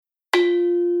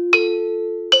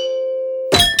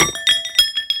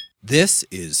This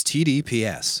is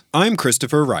TDPS. I'm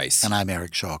Christopher Rice. And I'm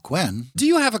Eric Shaw Quinn. Do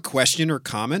you have a question or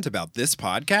comment about this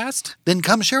podcast? Then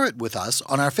come share it with us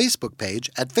on our Facebook page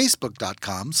at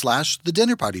facebook.com/The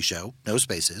Dinner Party Show, no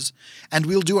spaces, and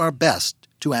we'll do our best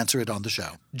to answer it on the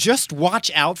show. Just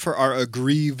watch out for our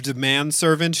aggrieved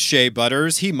manservant, Shea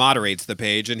Butters. He moderates the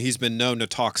page, and he's been known to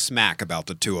talk smack about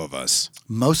the two of us.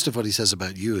 Most of what he says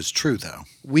about you is true, though.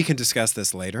 We can discuss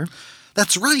this later.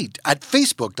 That's right, at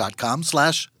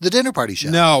facebook.com/The Dinner Party Show.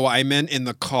 No, I meant in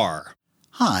the car.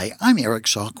 Hi, I'm Eric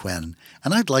Shaw Quinn,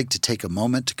 and I'd like to take a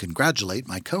moment to congratulate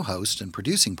my co-host and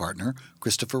producing partner,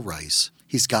 Christopher Rice.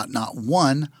 He's got not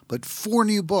one, but 4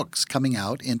 new books coming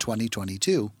out in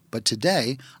 2022. But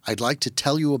today, I'd like to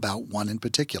tell you about one in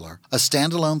particular, a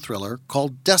standalone thriller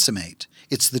called Decimate.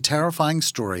 It's the terrifying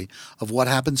story of what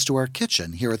happens to our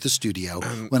kitchen here at the studio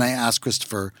when I ask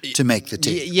Christopher to make the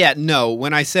tea. No.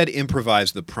 When I said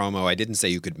improvise the promo, I didn't say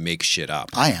you could make shit up.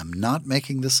 I am not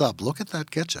making this up. Look at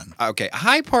that kitchen. Okay.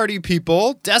 Hi, party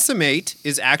people. Decimate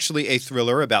is actually a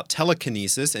thriller about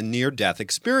telekinesis and near-death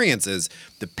experiences.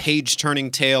 The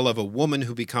page-turning tale of a woman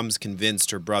who becomes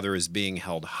convinced her brother is being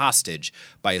held hostage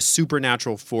by a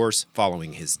supernatural force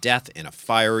following his death in a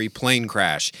fiery plane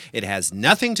crash. It has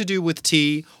nothing to do with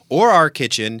tea or our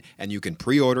kitchen, and you can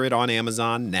pre-order it on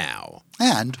Amazon now.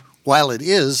 And while it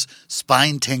is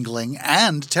spine-tingling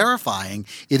and terrifying,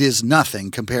 it is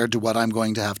nothing compared to what I'm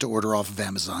going to have to order off of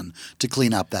Amazon to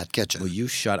clean up that kitchen. Will you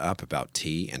shut up about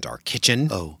tea and our kitchen?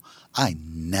 Oh, I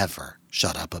never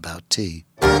shut up about tea.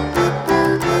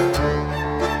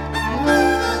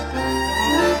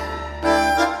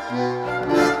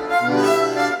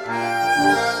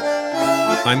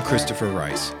 I'm Christopher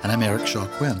Rice. And I'm Eric Shaw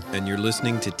Quinn. And you're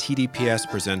listening to TDPS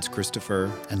Presents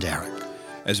Christopher and Eric.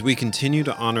 As we continue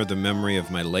to honor the memory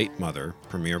of my late mother,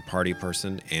 premier party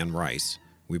person Anne Rice,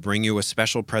 we bring you a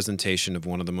special presentation of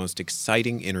one of the most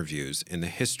exciting interviews in the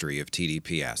history of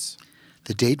TDPS.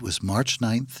 The date was March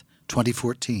 9th,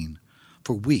 2014.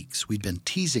 For weeks, we'd been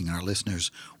teasing our listeners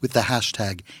with the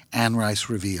hashtag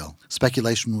 #AnneRiceReveal.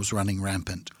 Speculation was running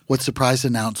rampant. What surprise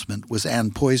announcement was Anne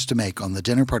poised to make on the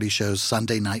Dinner Party Show's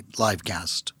Sunday night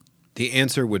livecast? The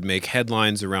answer would make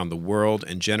headlines around the world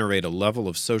and generate a level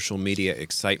of social media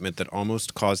excitement that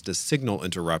almost caused a signal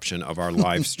interruption of our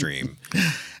live stream.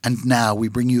 And now we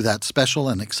bring you that special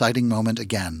and exciting moment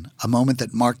again, a moment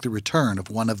that marked the return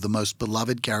of one of the most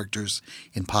beloved characters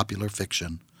in popular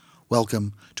fiction.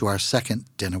 Welcome to our second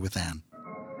Dinner with Anne.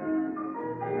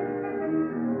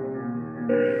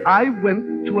 I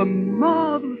went to a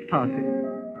marvelous party.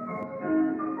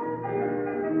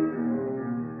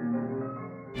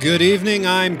 Good evening,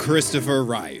 I'm Christopher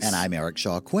Rice. And I'm Eric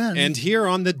Shaw Quinn. And here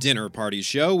on the Dinner Party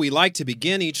Show, we like to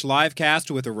begin each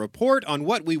livecast with a report on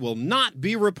what we will not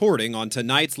be reporting on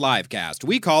tonight's livecast.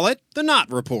 We call it the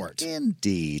Not Report.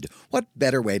 Indeed. What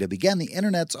better way to begin the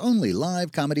Internet's only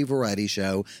live comedy variety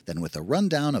show than with a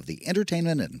rundown of the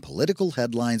entertainment and political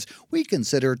headlines we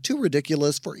consider too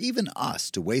ridiculous for even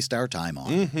us to waste our time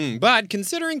on. But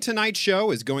considering tonight's show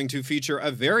is going to feature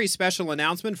a very special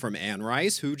announcement from Anne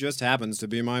Rice, who just happens to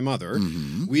be my mother,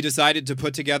 we decided to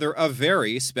put together a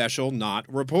very special Not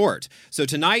Report. So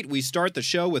tonight we start the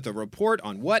show with a report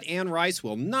on what Anne Rice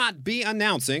will not be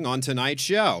announcing on tonight's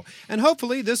show. And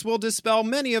hopefully this will dispel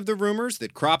many of the rumors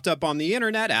that cropped up on the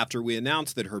internet after we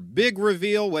announced that her big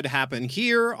reveal would happen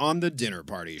here on the Dinner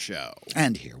Party Show.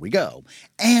 And here we go.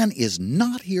 Anne is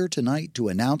not here tonight to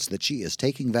announce that she is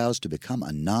taking vows to become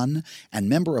a nun and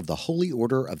member of the Holy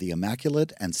Order of the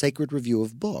Immaculate and Sacred Review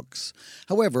of Books.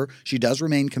 However, she does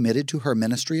remain committed to her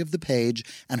ministry of the page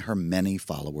and her many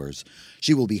followers.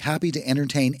 She will be happy to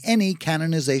entertain any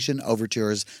canonization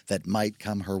overtures that might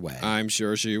come her way. I'm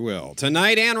sure she will.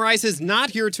 Tonight, Anne Rice is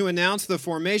not here to announce the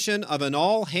formation of an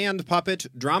all-hand puppet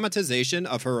dramatization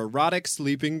of her erotic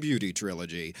Sleeping Beauty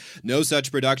trilogy. No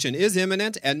such production is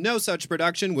imminent, and no such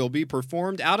production will be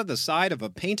performed out of the side of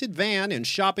a painted van in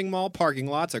shopping mall parking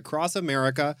lots across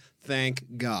America.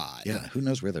 Thank God. Yeah, who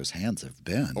knows where those hands have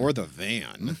been. Or the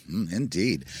van.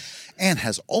 Indeed. Anne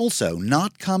has also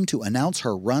not come to announce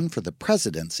her run for the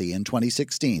presidency in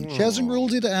 2016. She hasn't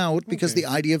ruled it out because the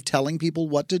idea of telling people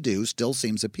what to do still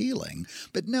seems appealing,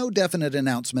 but no definite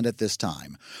announcement at this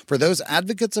time. For those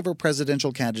advocates of her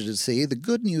presidential candidacy, the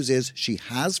good news is she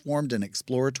has formed an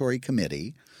exploratory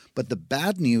committee, But the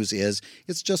bad news is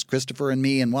it's just Christopher and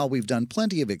me, and while we've done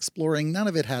plenty of exploring, none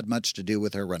of it had much to do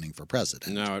with her running for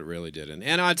president. No, it really didn't.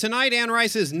 And tonight, Anne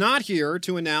Rice is not here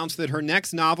to announce that her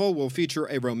next novel will feature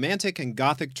a romantic and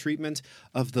gothic treatment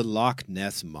of the Loch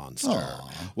Ness Monster.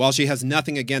 Aww. While she has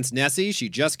nothing against Nessie, she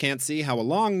just can't see how a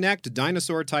long-necked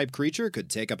dinosaur-type creature could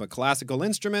take up a classical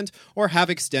instrument or have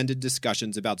extended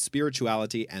discussions about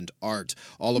spirituality and art,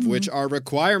 all of which are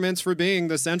requirements for being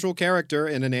the central character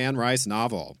in an Anne Rice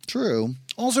novel. True.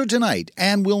 Also tonight,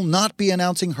 Anne will not be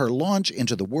announcing her launch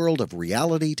into the world of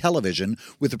reality television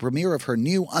with the premiere of her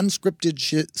new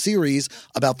unscripted series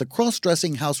about the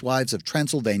cross-dressing housewives of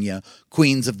Transylvania,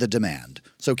 Queens of the Demand.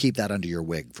 So keep that under your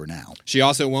wig for now. She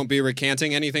also won't be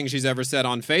recanting anything she's ever said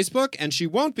on Facebook, and she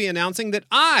won't be announcing that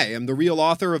I am the real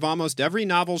author of almost every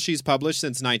novel she's published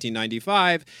since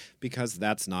 1995, because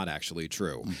that's not actually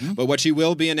true. But what she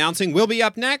will be announcing will be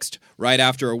up next, right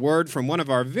after a word from one of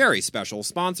our very special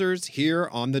sponsors here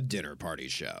on The Dinner Party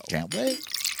Show. Can't wait.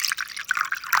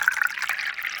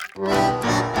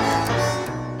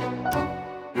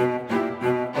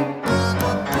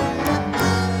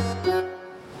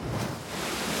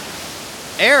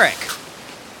 Eric,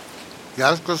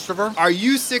 Yes, Christopher? are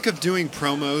you sick of doing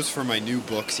promos for my new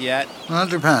books yet? That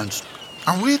depends.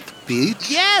 Are we at the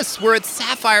beach? Yes, we're at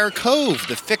Sapphire Cove,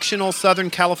 the fictional Southern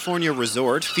California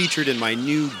resort featured in my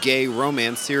new gay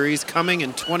romance series coming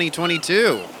in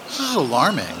 2022. This is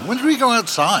alarming. When did we go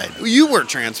outside? You were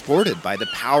transported by the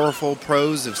powerful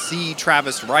prose of C.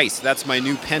 Travis Rice. That's my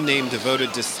new pen name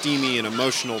devoted to steamy and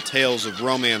emotional tales of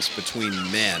romance between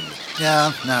men.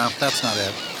 Yeah, no, that's not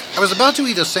it. I was about to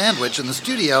eat a sandwich in the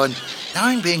studio, and now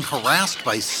I'm being harassed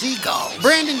by seagulls.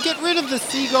 Brandon, get rid of the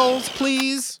seagulls,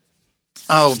 please.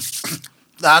 Oh,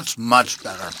 that's much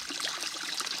better.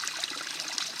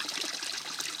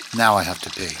 Now I have to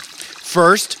pee.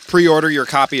 First, pre-order your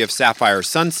copy of Sapphire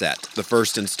Sunset, the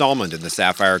first installment in the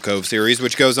Sapphire Cove series,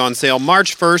 which goes on sale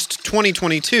March 1st,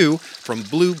 2022 from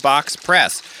Blue Box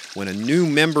Press, when a new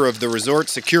member of the resort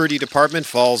security department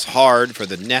falls hard for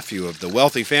the nephew of the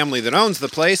wealthy family that owns the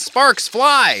place. Sparks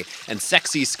fly, and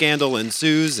sexy scandal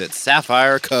ensues at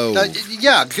Sapphire Cove.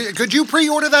 Could you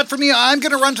pre-order that for me? I'm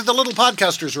going to run to the little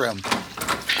podcaster's room.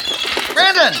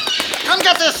 Brandon, come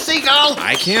get this seagull.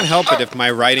 I can't help it if my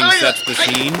writing sets the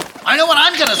scene. I know what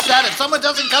I'm going to set if someone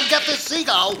doesn't come get this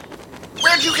seagull.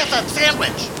 Where'd you get that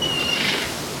sandwich?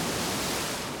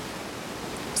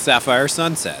 Sapphire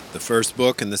Sunset, the first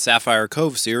book in the Sapphire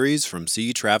Cove series from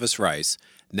C. Travis Rice,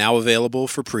 now available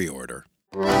for pre-order.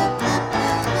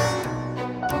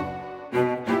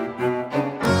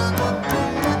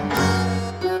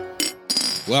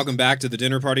 Welcome back to the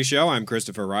Dinner Party Show. I'm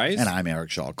Christopher Rice. And I'm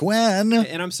Eric Shaw Quinn.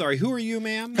 And I'm sorry, who are you,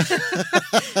 ma'am?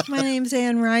 My name's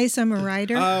Anne Rice. I'm a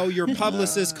writer. Oh, your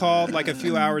publicist called like a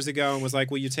few hours ago and was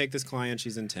like, will you take this client?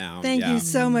 She's in town. Thank you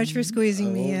so much for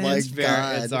squeezing me in. my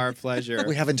It's our pleasure.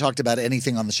 We haven't talked about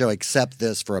anything on the show except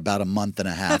this for about a month and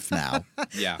a half now.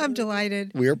 Yeah. I'm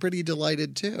delighted. We're pretty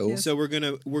delighted, too. So we're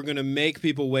gonna make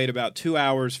people wait about 2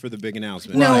 hours for the big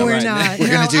announcement. No, Right. we're not.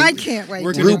 We're gonna do- I can't wait.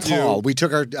 We're to gonna do do- RuPaul. We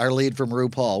took our lead from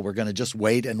RuPaul. We're going to just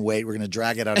wait and wait. We're going to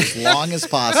drag it out as long as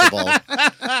possible.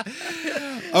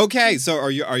 Okay, so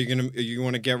are you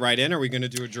want to get right in? Are we gonna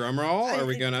do a drum roll? Are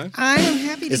we gonna? I am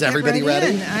happy to Is get everybody right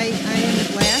ready? in. I am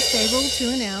at last able to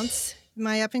announce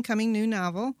my up-and-coming new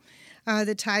novel.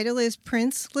 The title is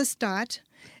Prince Lestat,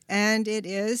 and it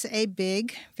is a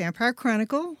big vampire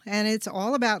chronicle, and it's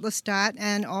all about Lestat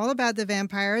and all about the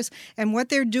vampires and what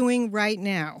they're doing right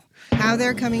now, how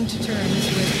they're coming to terms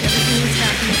with everything that's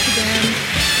happening to them,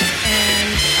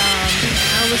 and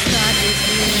how Lestat is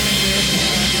dealing with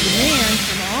the demand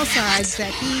from all sides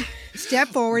that he step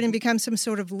forward and become some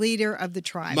sort of leader of the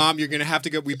tribe. Mom, you're gonna have to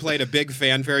go. We played a big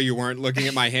fanfare. You weren't looking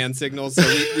at my hand signals, so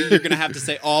you're gonna have to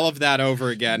say all of that over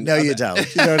again. No, you don't.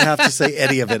 You don't have to say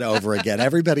any of it over again.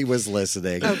 Everybody was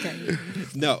listening. Okay.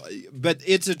 No, but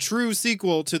it's a true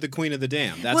sequel to The Queen of the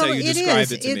Damned. That's well, how you it described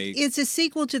is. it to me. It's a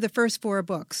sequel to the first 4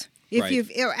 books. If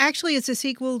Right. actually, it's a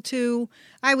sequel to,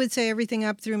 I would say, everything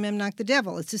up through Memnoch the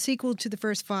Devil. It's a sequel to the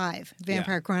first 5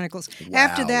 Vampire Chronicles.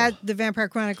 After that, the Vampire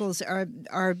Chronicles are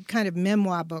kind of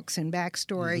memoir books and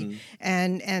backstory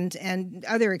and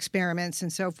other experiments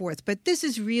and so forth. But this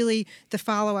is really the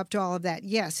follow-up to all of that.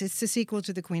 Yes, it's the sequel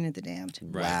to The Queen of the Damned.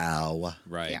 Right. Wow.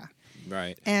 Right. Yeah.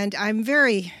 Right. And I'm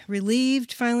very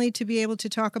relieved finally to be able to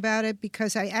talk about it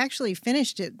because I actually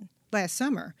finished it last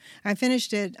summer. I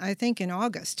finished it, I think, in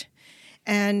August.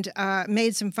 and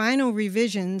made some final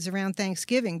revisions around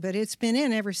Thanksgiving, but it's been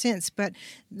in ever since. But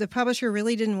the publisher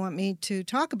really didn't want me to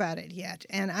talk about it yet,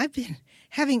 and I've been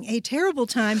having a terrible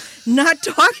time not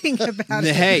talking about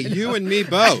it. Hey, you and me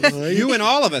both. You and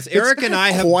all of us. Eric and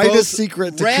I have quite a both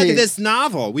secret to read keep. this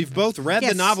novel. We've both read the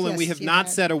Yes, novel, and yes, we have you not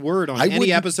have. said a word on I any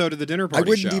wouldn't- episode of the Dinner I Party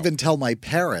wouldn't show. even tell my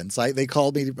parents. They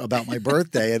called me about my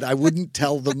birthday, and I wouldn't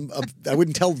tell them. I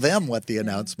wouldn't tell them what the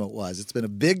announcement was. It's been a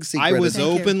big secret. I was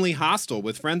Thank you. openly hostile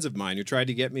with friends of mine who tried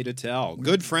to get me to tell.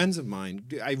 Good friends of mine.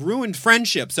 I ruined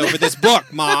friendships over this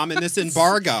book, Mom, and this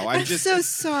embargo. I'm so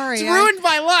sorry. It's ruined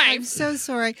my life. I'm so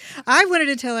sorry. I wanted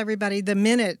to tell everybody the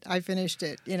minute I finished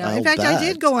it. In I'll fact, I bet.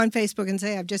 did go on Facebook and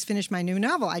say I've just finished my new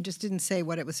novel. I just didn't say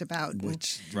what it was about and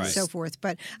Right. so forth.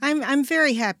 But I'm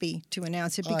very happy to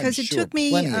announce it I'm because it sure took me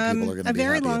plenty of people are gonna a be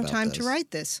very happy long about time this. to write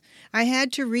this. I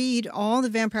had to read all the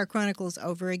Vampire Chronicles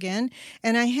over again,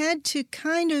 and I had to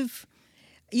kind of,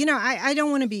 I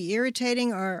don't want to be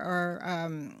irritating or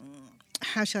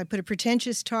how shall I put it,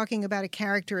 pretentious talking about a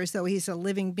character as though he's a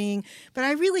living being. But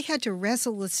I really had to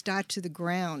wrestle Lestat to the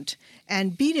ground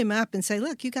and beat him up and say,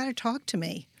 look, you got to talk to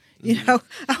me. I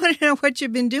want to know what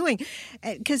you've been doing.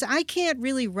 Because I can't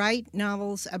really write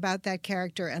novels about that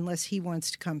character unless he wants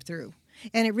to come through.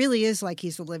 And it really is like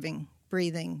he's a living,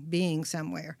 breathing being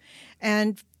somewhere.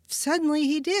 And suddenly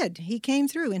he did. He came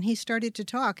through and he started to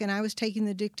talk, and I was taking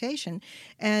the dictation.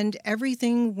 And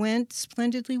everything went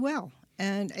splendidly well.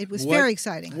 And it was very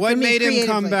exciting. What for me made him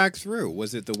come creatively. back through?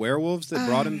 Was it the werewolves that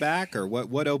brought him back, or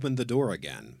what opened the door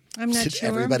again? I'm not Did sure.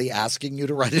 everybody asking you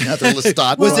to write another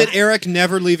Lestat Was book? it Eric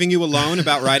never leaving you alone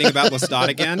about writing about Lestat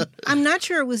again? I'm not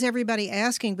sure it was everybody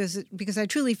asking because I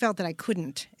truly felt that I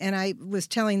couldn't. And I was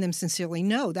telling them sincerely,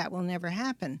 no, that will never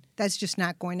happen. That's just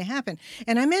not going to happen.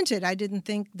 And I meant it. I didn't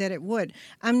think that it would.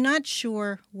 I'm not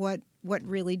sure what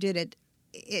really did it.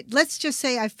 Let's just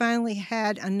say I finally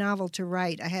had a novel to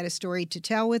write. I had a story to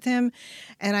tell with him,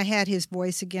 and I had his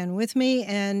voice again with me,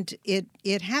 and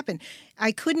it happened.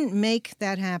 I couldn't make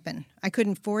that happen. I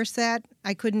couldn't force that.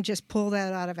 I couldn't just pull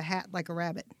that out of a hat like a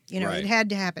rabbit. Right. It had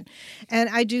to happen. And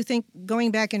I do think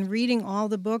going back and reading all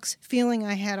the books, feeling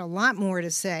I had a lot more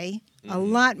to say, a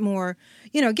lot more,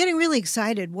 getting really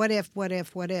excited, what if,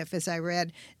 as I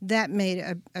read, that made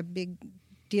a big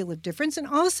deal of difference, and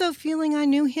also feeling I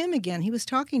knew him again. He was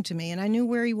talking to me, and I knew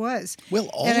where he was. Well,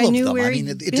 all And I of knew them. where I mean,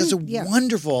 he'd it does a been. Yeah.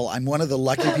 wonderful. I'm one of the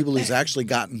lucky people who's actually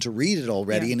gotten to read it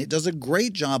already, Yeah. and it does a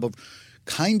great job of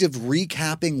kind of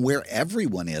recapping where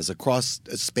everyone is across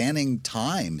spanning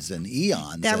times and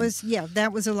eons. That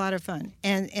and was a lot of fun,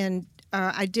 and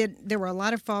I did. There were a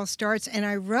lot of false starts, and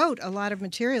I wrote a lot of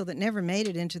material that never made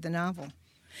it into the novel.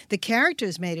 The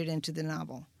characters made it into the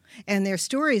novel. And their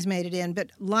stories made it in, but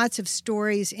lots of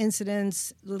stories,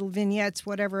 incidents, little vignettes,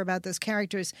 whatever about those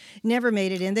characters never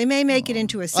made it in. They may make it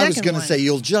into a second I was going to one. say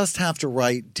you'll just have to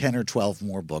write 10 or 12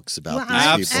 more books about Well, these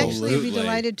I'd people. actually be Absolutely.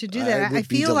 delighted to do I that. would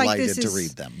be feel like delighted this to is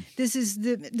read them.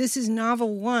 This is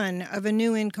novel one of a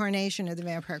new incarnation of the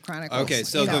Vampire Chronicles. Okay,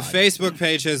 so You know. the Facebook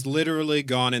page has literally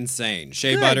gone insane.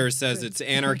 Shea Good. Butter says it's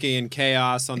anarchy and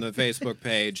chaos on the Facebook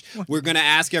page. We're going to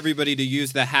ask everybody to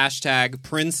use the hashtag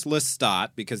Prince Lestat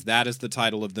because that is the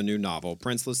title of the new novel,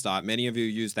 Prince Lestat. Many of you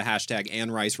use the hashtag Anne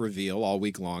Rice Reveal all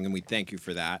week long, and we thank you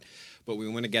for that. But we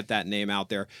want to get that name out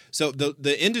there. So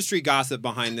the industry gossip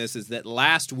behind this is that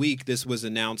last week this was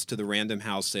announced to the Random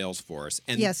House sales force.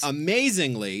 And Yes.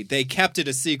 amazingly, they kept it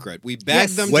a secret. We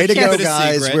begged Yes. them Way to to keep go, it a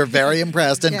guys. secret. We're very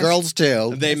impressed, and Yes. girls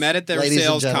too. They met at their Ladies and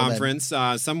sales gentlemen. conference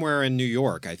somewhere in New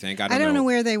York, I think. I I don't know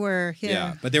where they were.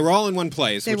 Yeah. But they were all in one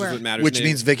place, They which were. is what matters. Which And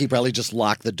means Vicky probably just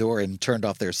locked the door and turned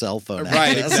off their cell phone.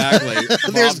 right, access. exactly.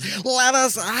 There's, let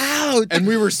us out. And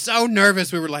we were so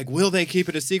nervous. We were like, will they keep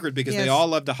it a secret? Because they Yes. all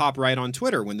love to hop right on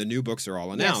Twitter when the new books are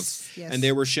all announced. Yes. And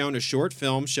they were shown a short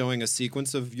film showing a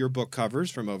sequence of your book covers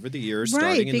from over the years, Right,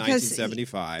 starting in because-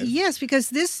 1975. Yes, because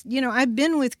this, I've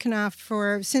been with Knopf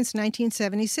since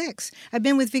 1976. I've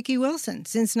been with Vicki Wilson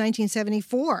since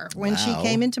 1974 when she Wow.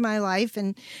 came into my life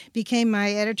and became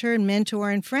my editor and mentor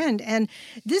and friend. And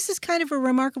this is kind of a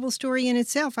remarkable story in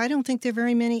itself. I don't think there are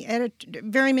very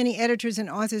many editors and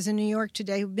authors in New York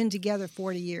today who've been together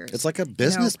 40 years. It's like a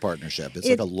business partnership. It's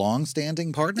like a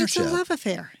long-standing partnership. It's a love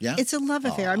affair. Yeah. It's a love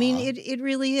affair. I mean, it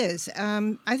really is.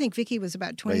 I think Vicki was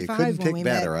about Well, you 25 couldn't when pick we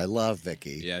better. met. I love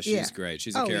Vicky. Yeah, she's Yeah. great.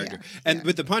 She's a Oh, character. yeah.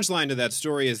 But the punchline to that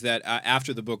story is that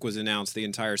after the book was announced, the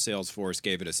entire sales force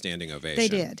gave it a standing ovation. They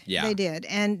did. Yeah. They did.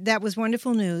 And that was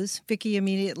wonderful news. Vicki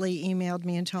immediately emailed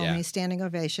me and told Yeah. me standing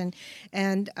ovation.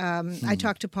 And I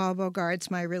talked to Paul Bogarts,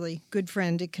 my really good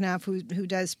friend at Knopf, who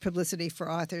does publicity for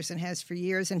authors and has for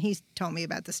years, and he told me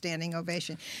about the standing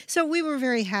ovation. So we were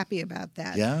very happy about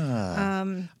that. Yeah.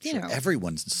 You know,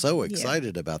 everyone's so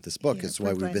excited about this book. Yeah, It's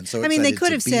why we've been so I mean, they excited could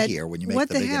to have be said, here when you make "What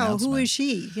the the big hell? announcement. Who is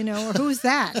she? You know, or who's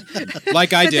that?"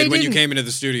 Like I But they did when you didn't. came into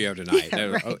the studio tonight. Yeah,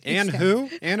 right, Anne exactly. who?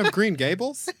 Anne of Green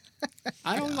Gables?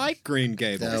 I don't like Green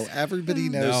Gables. No, everybody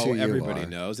knows who you everybody are.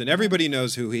 knows, and everybody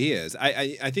knows who he is.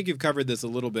 I think you've covered this a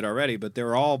little bit already, but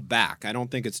they're all back. I don't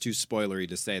think it's too spoilery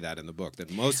to say that in the book,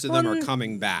 that most of them are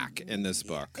coming back in this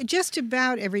book. Just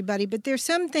about everybody, but there's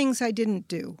some things I didn't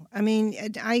do. I mean,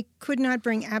 I could not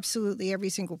bring absolutely every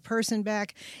single person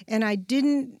back, and I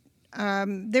didn't.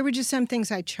 There were just some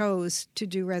things I chose to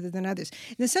do rather than others.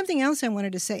 And there's something else I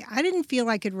wanted to say. I didn't feel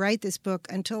I could write this book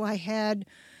until I had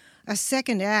a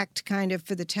second act kind of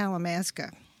for the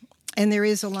Talamasca. And there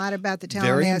is a lot about the Talamasca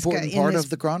Very important part in this, of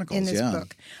the Chronicles, in this yeah.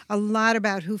 book. A lot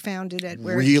about who founded it,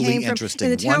 where Really it came interesting,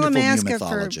 from. And the wonderful new Talamasca,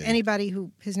 mythology. for anybody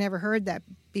who has never heard that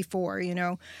before, you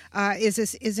know,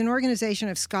 is an organization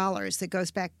of scholars that goes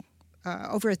back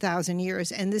over 1,000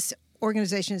 years. And this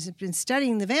organization has been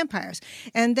studying the vampires,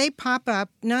 and they pop up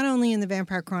not only in the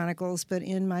Vampire Chronicles but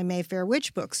in my Mayfair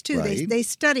Witch books too. Right. They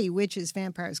study witches,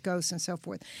 vampires, ghosts, and so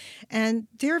forth, and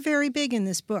they're very big in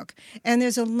this book. And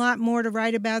there's a lot more to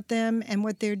write about them and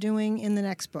what they're doing in the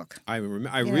next book. I You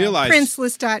know, realized Prince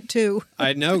Lestat too.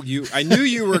 I know you. I knew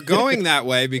you were going that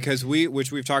way because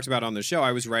which we've talked about on the show.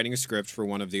 I was writing a script for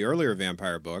one of the earlier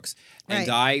vampire books, and Right.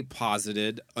 I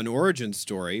posited an origin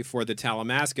story for the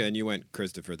Talamasca, and you went,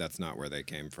 "Christopher, that's not where they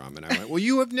came from." And I went, "Well,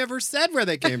 you have never said where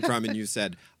they came from," and you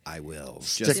said, "I will.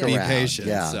 Just Stick be around. patient."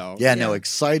 Yeah. So No,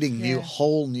 exciting new, Yeah.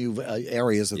 whole new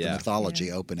areas of the Yeah. mythology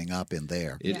opening up in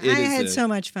there. It I is had a- so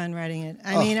much fun writing it.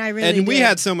 I mean, I really and we did.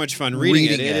 had so much fun reading it.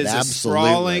 Reading It it, is absolutely. a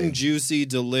sprawling, juicy,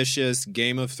 delicious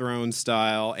Game of Thrones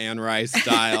style, Anne Rice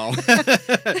style.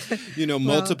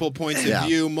 Multiple points of Yeah.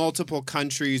 view, multiple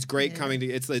countries, great coming to.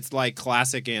 It's like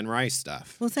classic Anne Rice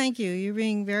stuff. Well, thank you. You're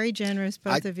being very generous,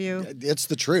 both of you. It's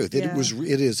the truth. Yeah.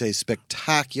 It is a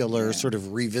spectacular sort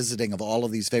of revisiting of all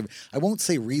of these favorite. I won't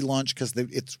say relaunch because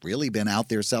it's really been out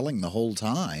there selling the whole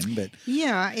time, but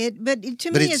Yeah, to But me,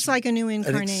 it's it's like a new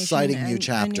incarnation, exciting new a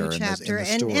chapter in the story,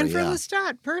 and for yeah.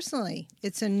 Lestat personally,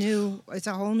 it's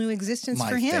a whole new existence My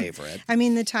for him. favorite. I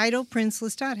mean, the title Prince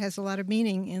Lestat has a lot of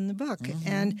meaning in the book,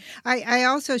 and I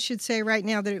also should say right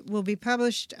now that it will be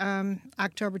published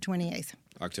October 28th.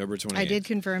 October 28th. I did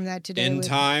confirm that today. In with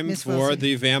time Miss for Wilson.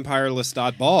 the Vampire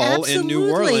Lestat Ball in New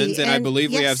Absolutely. Orleans. And I And believe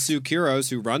we have yes. Sue Quiros,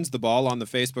 who runs the ball, on the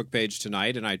Facebook page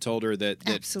tonight. And I told her that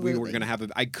we were Absolutely. going to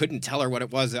have I couldn't tell her what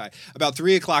it was. About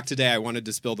 3 o'clock today, I wanted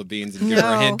to spill the beans and give her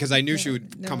a hint because I knew she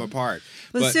would come apart.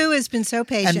 Well, But Sue has been so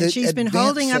patient. She's been advance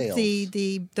holding up sales.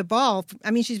 the ball. I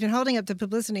mean, she's been holding up the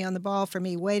publicity on the ball for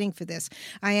me, waiting for this.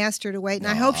 I asked her to wait, and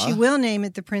I hope she will name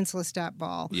it the Prince Lestat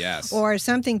Ball. Yes. Or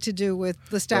something to do with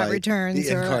Lestat right, Returns.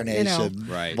 the or, incarnation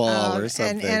Right. ball or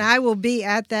something. and I will be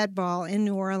at that ball in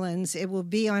New Orleans. It will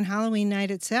be on Halloween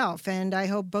night itself, and I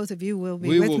hope both of you will be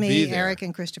We with will me, be there. Eric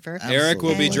and Christopher. Eric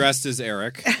will be And- dressed as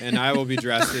Eric, and I will be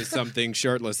dressed as something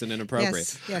shirtless and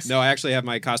inappropriate. Yes. No, I actually have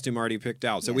my costume already picked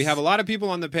out. So we Yes. have a lot of people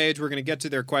on the page. We're going to get to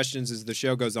their questions as the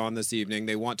show goes on this evening.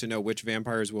 They want to know which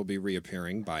vampires will be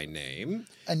reappearing by name.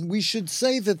 And we should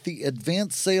say that the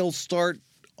advance sales start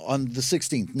on the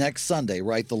 16th, next Sunday,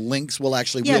 right? The links will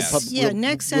actually Yes, we'll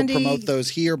next Sunday. We'll promote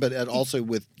those here, but also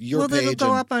with your Well, page. it'll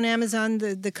go and- up on Amazon.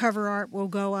 The cover art will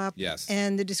go up. Yes.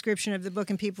 And the description of the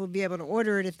book, and people will be able to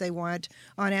order it if they want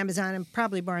on Amazon and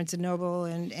probably Barnes & Noble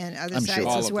and other I'm sites sure.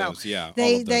 All as of well. those, yeah, all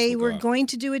They of those will go were up. going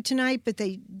to do it tonight, but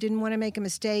they didn't want to make a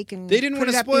mistake. And They didn't put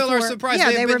want to it up spoil our before- surprise.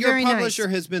 Yeah, they but were your very publisher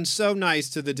nice. has been so nice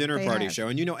to the dinner They party have. show.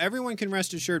 And everyone can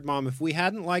rest assured, Mom, if we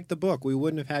hadn't liked the book, we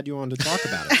wouldn't have had you on to talk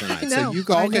about it tonight. I know, So you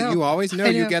I know. you always know I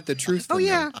you know. get the truth from Oh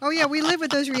them. yeah, we live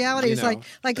with those realities. You know.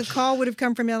 Like a call would have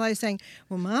come from LA saying,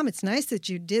 "Well, Mom, it's nice that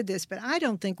you did this, but I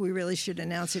don't think we really should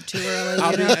announce it too early."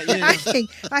 I'll You be- know? you know.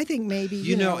 I think maybe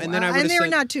You know, and then I and would've there are said-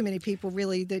 not too many people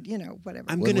really that whatever.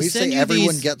 I'm when gonna we send say you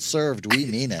everyone these- gets served, we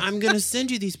mean it. I'm going to send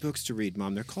you these books to read,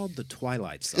 Mom. They're called The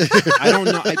Twilight Zone. I don't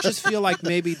know. I just feel like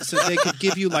maybe so they could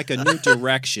give you like a new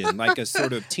direction, like a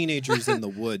sort of Teenagers in the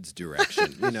Woods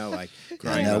direction. Like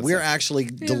crying No, out we're stuff. actually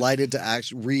delighted to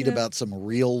read about some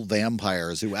real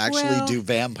vampires who actually Well, do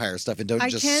vampire stuff and don't I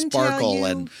just can sparkle tell you,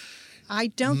 and I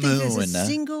don't think there's a moon.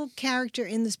 single character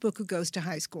in this book who goes to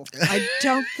high school. I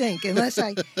don't think, unless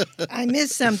I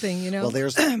miss something. well,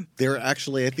 there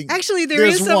actually I think Actually, there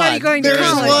there's is somebody one. going to There's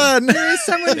college. one. There is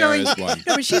someone There going. is one.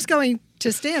 No, but she's going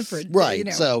to Stanford.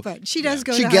 Right, so but she does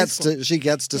go she to high gets school.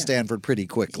 to Stanford pretty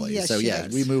quickly. Yes, so she yeah,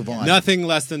 does. we move on. Nothing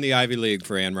less than the Ivy League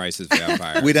for Anne Rice's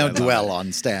vampire. We don't dwell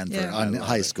on Stanford Yeah. on I love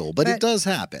high it. school, but it But- does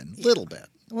happen a little bit.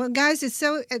 Well, guys, it's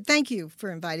so. Thank you for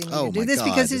inviting me Oh, to do my this God.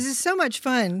 because this is so much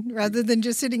fun rather than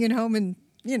just sitting at home and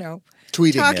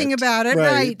Tweeting talking it. about it,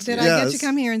 right? That I get to Yes.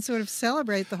 come here and sort of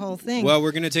celebrate the whole thing. Well,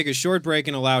 we're going to take a short break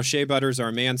and allow Shea Butters,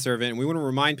 our manservant. And we want to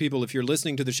remind people, if you're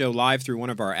listening to the show live through one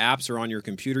of our apps or on your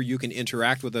computer, you can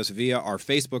interact with us via our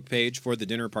Facebook page for The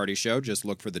Dinner Party Show. Just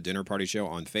look for The Dinner Party Show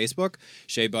on Facebook.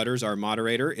 Shea Butters, our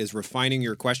moderator, is refining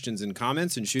your questions and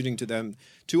comments and shooting them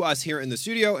to us here in the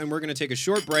studio. And we're going to take a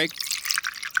short break.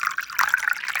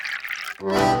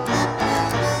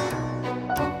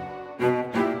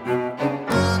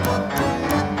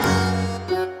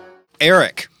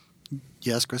 Eric,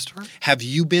 Yes, Christopher? have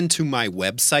you been to my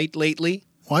website lately?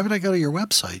 Why would I go to your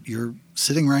website? You're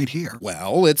sitting right here.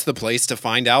 Well, it's the place to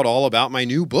find out all about my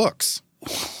new books.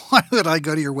 Why would I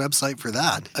go to your website for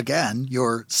that? Again,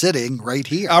 you're sitting right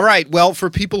here. All right. Well, for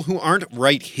people who aren't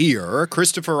right here,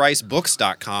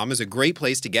 ChristopherRiceBooks.com is a great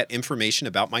place to get information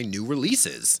about my new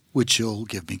releases. Which you'll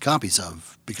give me copies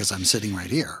of because I'm sitting right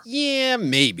here. Yeah,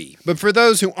 maybe. But for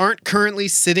those who aren't currently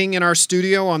sitting in our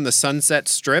studio on the Sunset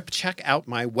Strip, check out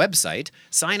my website,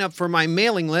 sign up for my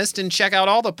mailing list, and check out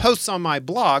all the posts on my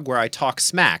blog where I talk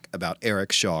smack about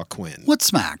Eric Shaw Quinn. What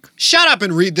smack? Shut up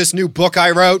and read this new book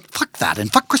I wrote. Fuck that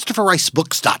and fuck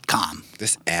ChristopherRiceBooks.com.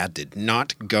 This ad did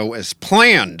not go as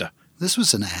planned. This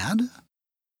was an ad?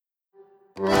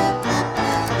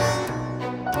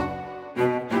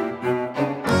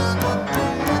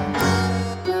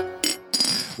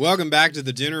 Welcome back to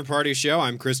the Dinner Party Show.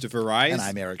 I'm Christopher Rice. And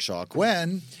I'm Eric Shaw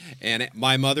Quinn. And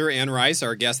my mother, Ann Rice,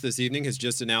 our guest this evening, has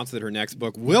just announced that her next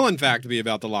book will, in fact, be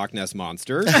about the Loch Ness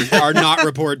Monster. Our not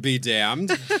report be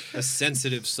damned. A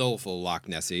sensitive, soulful Loch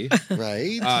Nessie.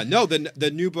 Right? No,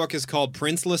 the new book is called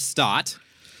Prince Lestat.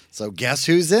 So guess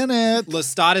who's in it?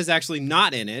 Lestat is actually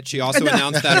not in it. She also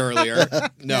announced that earlier.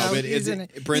 No, but he's it's in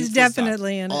it. Prince He's Lestat.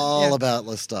 definitely in it. All yeah. about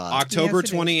Lestat. October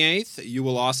Yes, it is. 28th, you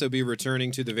will also be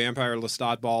returning to the Vampire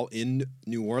Lestat Ball in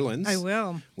New Orleans. I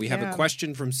will. We have Yeah. a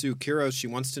question from Sue Quiros. She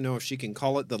wants to know if she can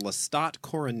call it the Lestat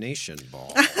Coronation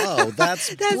Ball. Oh,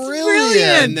 that's brilliant.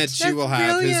 brilliant. And that she That's will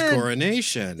have his brilliant.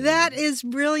 coronation. That is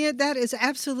brilliant. That is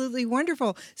absolutely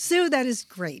wonderful. Sue, that is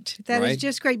great. That is Right?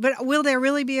 just great. But will there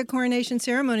really be a coronation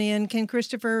ceremony? And can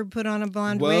Christopher put on a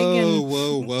blonde wig?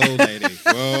 Whoa, lady.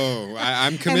 Whoa.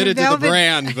 I'm committed to the velvet-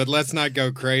 brand, but let's not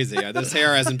go crazy. This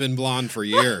hair hasn't been blonde for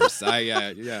years.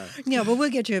 Yeah. Yeah, but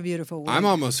we'll get you a beautiful wig. I'm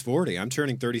almost 40. I'm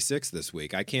turning 36 this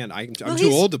week. I'm Well, too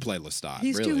he's- old to play Lestat.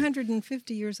 He's really.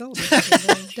 250 years old.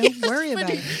 Don't worry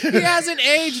about it. He hasn't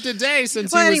aged a day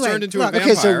since Well, he was anyway, turned into look, a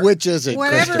Okay, vampire. so which is it,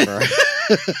 Whatever.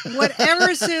 Christopher?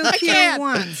 Whatever Sue Q can't.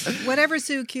 wants. Whatever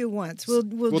Sue Q wants. We'll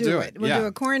do it. We'll yeah. do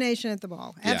a coronation at the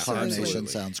ball. Yeah, Absolutely. Coronation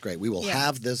sounds great. We will Yeah.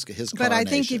 have his coronation. But I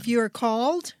think if you are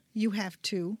called, you have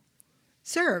to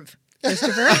serve,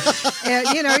 Christopher.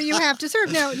 You have to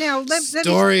serve. Now, let me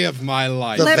Story of my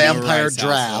life. The in vampire Rice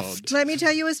draft. household. let me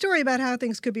tell you a story about how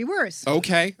things could be worse.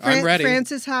 Okay, I'm ready.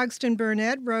 Frances Hogston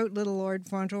Burnett wrote Little Lord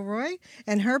Fauntleroy,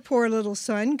 and her poor little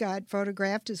son got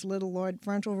photographed as Little Lord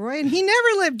Fauntleroy, and he never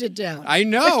lived it down. I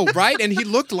know, right? And he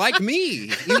looked like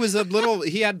me.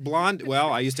 He had blonde,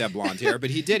 well, I used to have blonde hair, but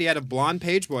he had a blonde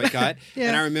pageboy cut. Yeah.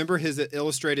 And I remember his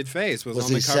illustrated face was on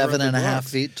he the cover of the 7.5 book.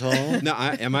 feet tall? No,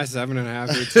 am I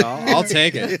 7.5 feet tall? I'll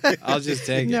take it. I'll just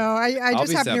take it. No, I I'll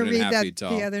just be happened to 7.5 read that feet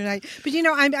tall. the other night. But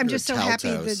I'm just so happy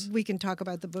Taltos. that we can talk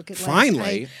about the book at last.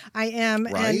 Finally. I am.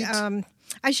 Right? And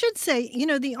I should say,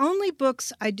 the only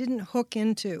books I didn't hook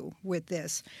into with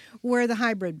this were the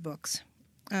hybrid books,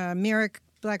 Merrick,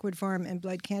 Blackwood Farm, and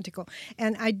Blood Canticle.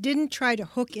 And I didn't try to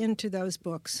hook into those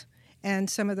books and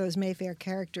some of those Mayfair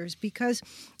characters because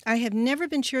I have never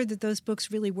been sure that those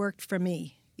books really worked for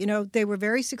me. They were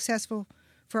very successful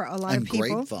for a lot And of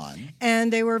people. great fun.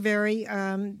 And they were very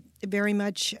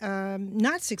much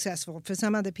not successful for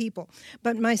some other people.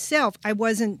 But myself, I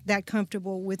wasn't that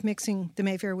comfortable with mixing the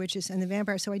Mayfair Witches and the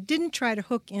vampires, so I didn't try to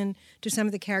hook in to some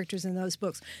of the characters in those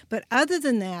books. But other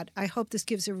than that, I hope this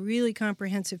gives a really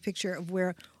comprehensive picture of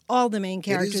where all the main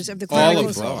characters of the all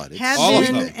Chronicles of them. have All of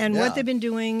been them. and Yeah. what they've been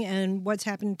doing and what's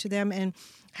happened to them and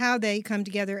how they come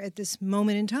together at this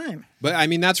moment in time. But I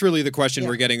mean, that's really the question Yeah.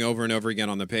 we're getting over and over again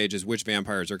on the page is which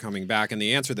vampires are coming back. And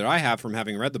the answer that I have from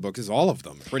having read the book is all of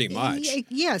them, pretty much.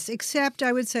 Yes, except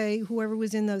I would say whoever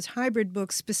was in those hybrid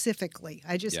books specifically.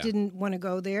 I just Yeah. didn't want to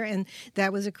go there, and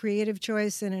that was a creative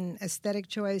choice and an aesthetic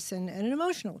choice and an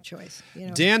emotional choice.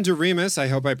 Dan Doremus, I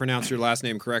hope I pronounced your last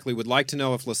name correctly, would like to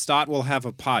know if Lestat will have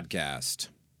a podcast.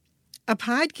 A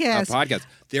podcast. A podcast.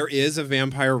 There is a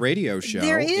vampire radio show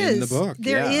There is. in the book.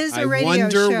 There is a I radio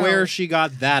wonder show. where she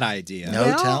got that idea.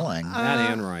 No telling.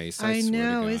 That Anne Rice. I swear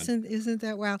know, to God. isn't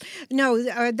that wild?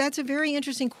 No, that's a very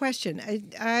interesting question.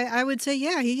 I would say,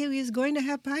 yeah, he's going to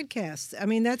have podcasts. I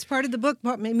mean, that's part of the book.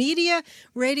 Media,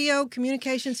 radio,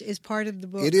 communications is part of the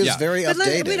book. It is Yeah. very But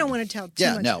updated. we don't want to tell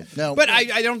too much. No. But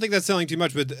I don't think that's telling too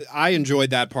much. But I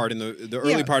enjoyed that part in the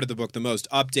early Yeah. part of the book the most,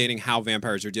 updating how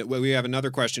vampires are. We have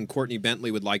another question. Courtney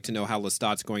Bentley would like to know how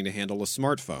Lestat's going to handle a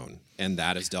smartphone, and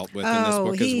that is dealt with in this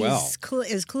book as well.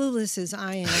 He's as clueless as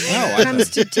I am when it comes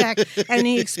to tech. And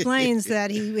he explains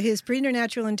that his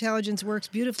preternatural intelligence works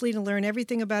beautifully to learn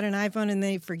everything about an iPhone, and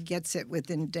then he forgets it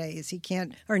within days. He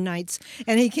can't, or nights,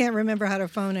 and he can't remember how to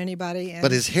phone anybody. And,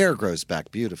 But his hair grows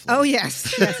back beautifully. oh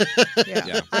yes, yes. Yeah.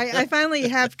 Yeah. I finally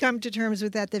have come to terms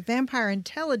with that. That vampire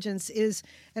intelligence is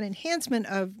an enhancement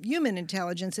of human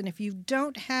intelligence, and if you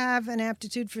don't have an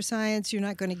aptitude for science, you're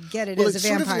not going to get it Well, as a it's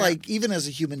vampire. sort of like, even as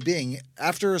a human being,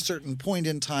 after a certain point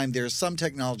in time, there's some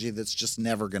technology that's just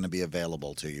never going to be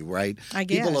available to you, right? I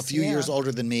People a guess, few yeah. years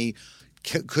older than me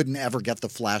couldn't ever get the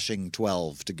flashing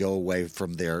 12 to go away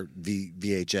from their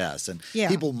VHS. And Yeah.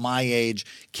 people my age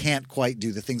can't quite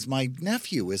do the things. My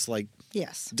nephew is like,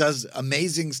 Yes. does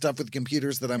amazing stuff with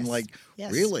computers that I'm like,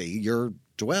 Yes. really? You're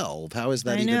 12? How is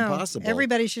that I even know. possible?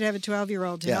 Everybody should have a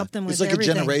 12-year-old to help them with it's like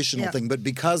everything. a generational Yeah. thing, but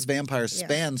because vampires Yeah.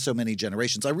 span so many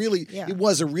generations, Yeah. it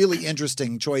was a really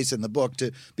interesting choice in the book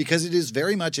because it is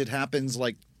very much, it happens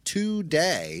like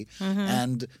today,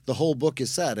 and the whole book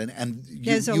is set, and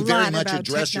There's a you very lot much about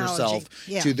address technology. yourself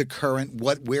Yeah. to the current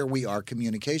where we are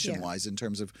communication wise in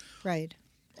terms of Right.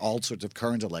 all sorts of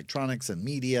current electronics and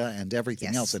media and everything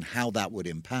Yes. else, and how that would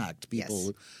impact people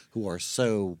Yes. who are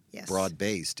so Yes.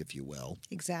 broad-based, if you will.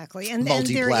 Exactly. And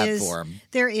Multi-platform.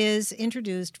 there is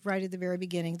introduced right at the very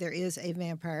beginning, there is a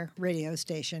vampire radio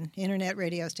station, internet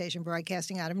radio station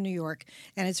broadcasting out of New York,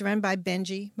 and it's run by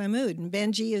Benji Mahmood. And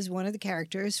Benji is one of the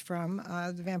characters from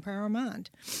The Vampire Armand.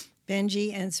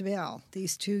 Benji and Sibel,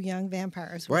 these two young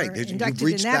vampires, were Right. You've inducted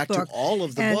reached in that back to book. all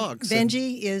of the and books and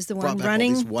Benji is the brought one back all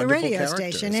running these the wonderful radio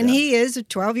characters, station, and yeah. he is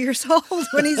 12 years old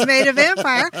when he's made a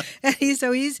vampire. And he's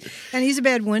a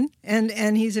Bedouin,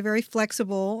 and he's a very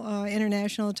flexible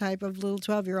international type of little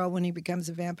 12-year-old when he becomes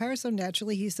a vampire. So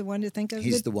naturally, he's the one to think of.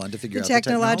 He's the one to figure the out the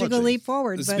technological technology. leap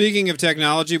forward. But Speaking of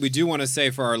technology, we do want to say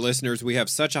for our listeners, we have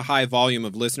such a high volume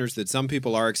of listeners that some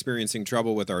people are experiencing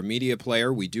trouble with our media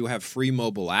player. We do have free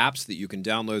mobile apps that you can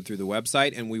download through the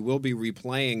website, and we will be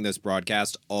replaying this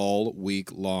broadcast all week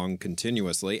long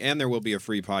continuously, and there will be a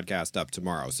free podcast up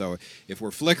tomorrow. So if we're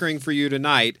flickering for you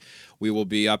tonight, we will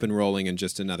be up and rolling in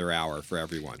just another hour for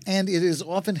everyone. And it is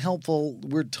often helpful,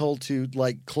 we're told, to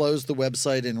like close the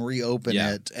website and reopen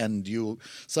Yeah. it, and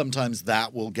sometimes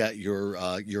that will get your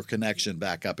connection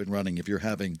back up and running if you're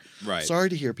having. Right. Sorry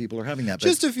to hear people are having that. But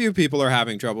Just a few people are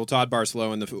having trouble. Todd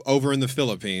Barcelow over in the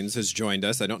Philippines has joined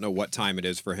us. I don't know what time it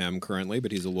is for him currently,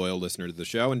 but he's a loyal listener to the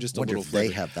show, and just wonder a little if they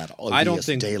flavor. have that I don't odious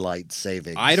think- daylight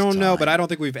savings. I don't know, but time. I don't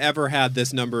think we've ever had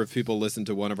this number of people listen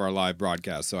to one of our live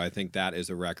broadcasts. So I think that is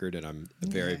a record, and I'm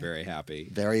very, very happy.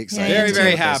 Very excited. Very, to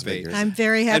very see what those happy. figures- I'm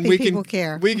very happy And we people can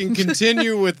care. we can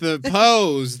continue with the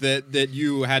pose that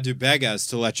you had to beg us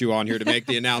to let you on here to make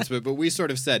the announcement. But we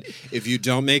sort of said, if you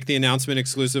don't make the announcement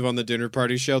exclusive on the Dinner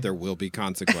Party Show, there will be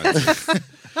consequences.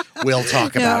 We'll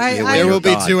talk No, about I- you. I- when There you're will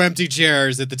be gone. 2 empty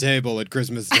chairs at the table at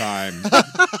Christmas time.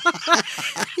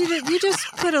 You just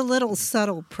put a little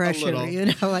subtle pressure,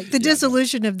 little. like the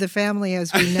dissolution of the family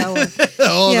as we know it.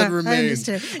 All Yeah, that I remains.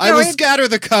 understand. I No, will it- scatter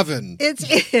the coven.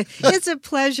 It's a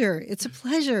pleasure. It's a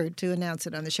pleasure to announce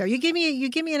it on the show. You give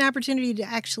me an opportunity to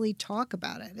actually talk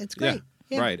about it. It's great.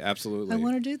 Yeah. Right, absolutely. I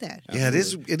want to do that. Yeah,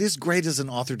 it is great as an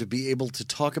author to be able to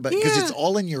talk about because Yeah. it's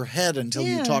all in your head until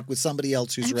you Yeah. talk with somebody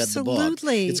else who's read the book.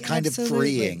 Absolutely. It's kind of Absolutely.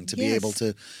 freeing to be Yes. able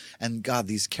to. And God,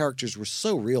 these characters were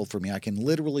so real for me. I can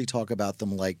literally talk about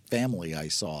them like family I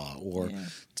saw or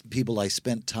people I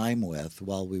spent time with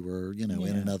while we were, in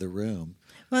another room.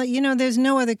 Well, there's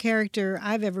no other character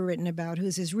I've ever written about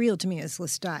who's as real to me as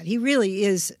Lestat. He really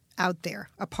is out there,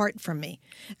 apart from me.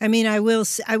 I mean, I will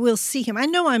see him. I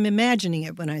know I'm imagining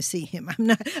it when I see him.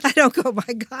 I don't go,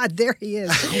 my God, there he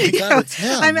is. Oh my God, it's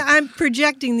him. I'm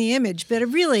projecting the image, but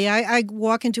really, I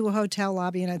walk into a hotel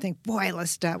lobby and I think, boy,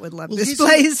 Lestat would love this he's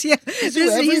place. Yeah, He's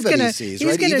who everybody gonna, sees, he's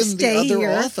right? gonna Even stay the other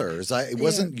here. authors. It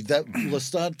wasn't that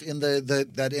Lestat in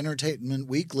that Entertainment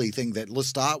Weekly thing that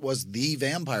Lestat was the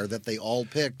vampire that they all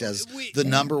picked as the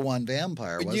number one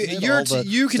vampire. Wasn't it? All the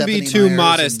You can be Stephanie too Meyers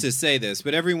modest and- to say this,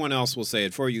 but everyone one else will say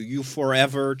it for you. You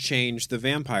forever changed the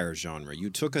vampire genre. You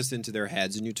took us into their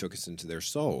heads and you took us into their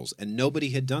souls. And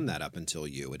nobody had done that up until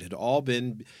you. It had all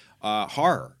been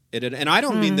horror. And I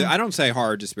don't mean I don't say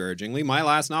horror disparagingly. My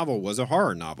last novel was a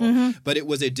horror novel, but it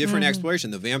was a different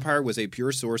exploration. The vampire was a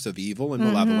pure source of evil and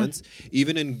malevolence.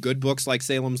 Even in good books like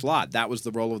Salem's Lot, that was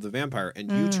the role of the vampire,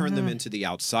 and you turned them into the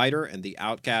outsider and the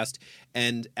outcast.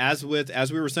 And as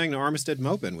we were saying to Armistead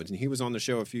Maupin when he was on the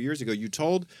show a few years ago, you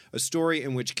told a story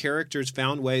in which characters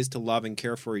found ways to love and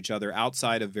care for each other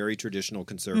outside of very traditional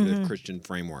conservative Christian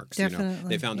frameworks. Definitely,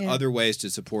 they found other ways to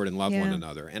support and love one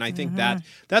another, and I think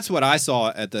that's what I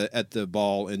saw at the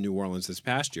ball in New Orleans this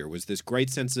past year was this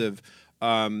great sense of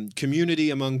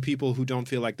community among people who don't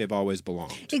feel like they've always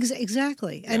belonged.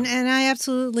 Exactly. Yeah. And I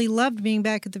absolutely loved being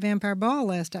back at the Vampire Ball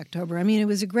last October. I mean, it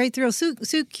was a great thrill. Sue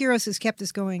Quiros has kept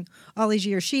us going all these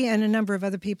years, she and a number of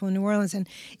other people in New Orleans. And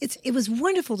it was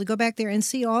wonderful to go back there and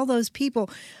see all those people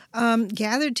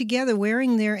gathered together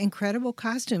wearing their incredible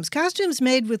costumes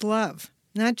made with love.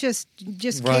 Not just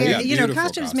right. care,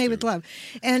 costumes made with love,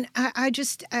 and I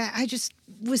just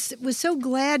was so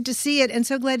glad to see it, and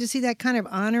so glad to see that kind of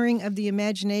honoring of the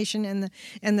imagination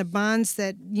and the bonds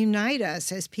that unite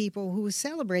us as people who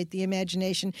celebrate the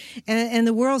imagination and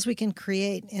the worlds we can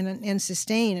create and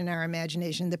sustain in our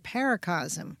imagination. The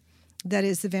paracosm. That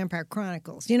is the Vampire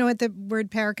Chronicles. You know what the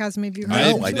word paracosm, have you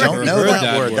heard? No, I don't know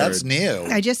that word. That's new.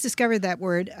 I just discovered that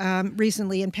word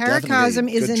recently. And paracosm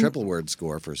is a triple word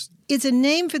score for. It's a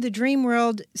name for the dream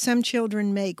world some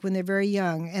children make when they're very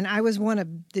young. And I was one of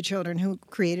the children who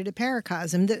created a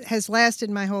paracosm that has lasted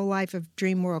my whole life of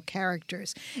dream world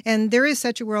characters. And there is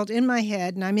such a world in my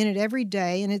head, and I'm in it every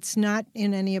day, and it's not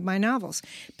in any of my novels.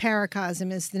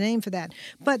 Paracosm is the name for that.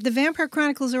 But the Vampire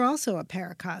Chronicles are also a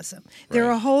paracosm. Right. They're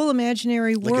a whole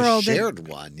imaginary world. Like a shared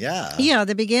one, yeah. Yeah,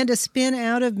 they began to spin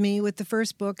out of me with the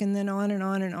first book and then on and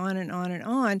on and on and on and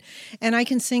on. And I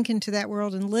can sink into that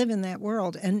world and live in that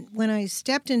world. And when I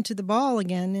stepped into the ball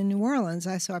again in New Orleans,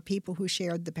 I saw people who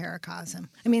shared the paracosm.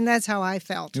 I mean, that's how I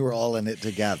felt. You were all in it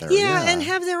together. Yeah, and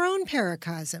have their own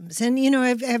paracosms. And,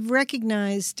 have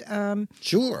recognized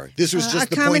sure. This was just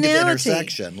the point of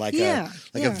intersection, like a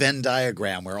Venn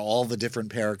diagram where all the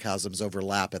different paracosms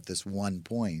overlap at this one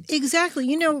point.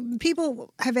 Exactly.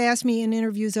 People have asked me in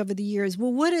interviews over the years,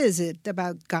 well, what is it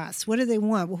about goths? What do they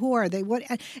want? Well, who are they? What?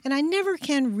 And I never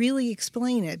can really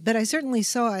explain it, but I certainly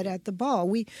saw it at the ball.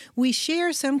 We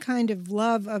share some kind of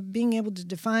love of being able to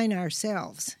define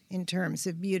ourselves in terms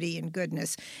of beauty and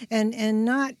goodness, and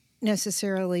not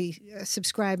necessarily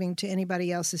subscribing to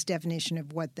anybody else's definition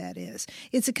of what that is.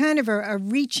 It's a kind of a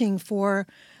reaching for,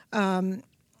 how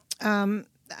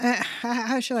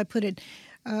shall I put it?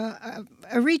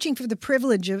 A reaching for the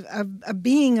privilege of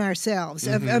being ourselves,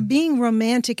 of being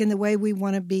romantic in the way we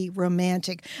want to be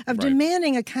romantic, of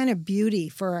demanding a kind of beauty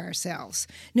for ourselves,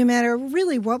 no matter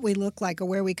really what we look like or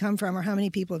where we come from or how many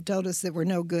people have told us that we're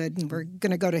no good and we're going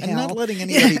to go to hell. And not letting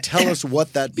anybody tell us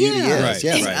what that beauty is. Right.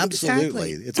 Yes, right.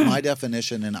 absolutely. Exactly. It's my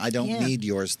definition, and I don't need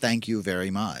yours. Thank you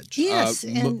very much. Yes.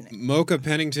 Mocha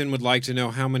Pennington would like to know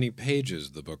how many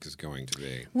pages the book is going to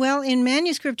be. Well, in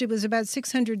manuscript, it was about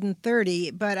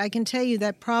 630, but I can tell you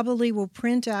that probably will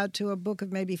print out to a book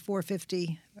of maybe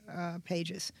 450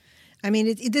 pages. I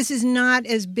mean, this is not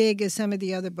as big as some of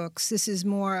the other books. This is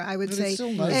more, I would say,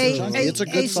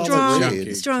 a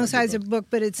strong size of book,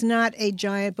 but it's not a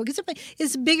giant book.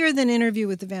 It's bigger than Interview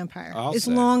with the Vampire. It's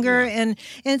longer, and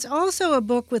it's also a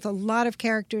book with a lot of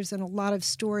characters and a lot of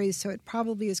stories, so it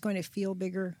probably is going to feel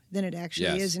bigger than it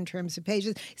actually is in terms of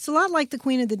pages. It's a lot like The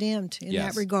Queen of the Damned in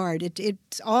that regard.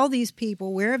 It's all these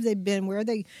people, where have they been, where are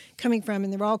they coming from,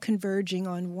 and they're all converging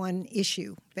on one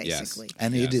issue, basically. Yes.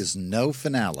 And it is no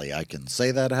finale. I can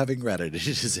say that having read it. It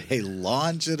is a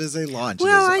launch. It is a launch.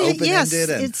 Well, it is open-ended.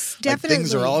 And it's definitely.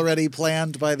 Things are already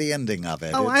planned by the ending of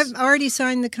it. Oh, I've already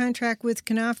signed the contract with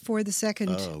Knopf for the second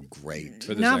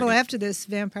novel after this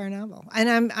vampire novel.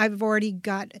 And I've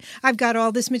got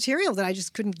all this material that I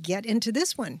just couldn't get into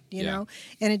this one, you know.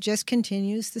 And it just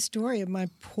continues the story of my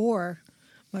poor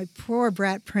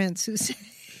brat prince who's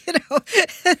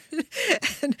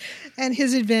and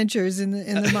his adventures in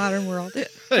the modern world.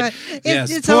 But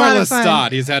it's a lot of fun.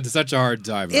 Lestat. He's had such a hard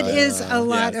time. It is a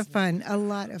lot of fun. A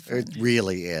lot of fun. It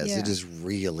really is. Yeah. It is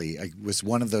really. It was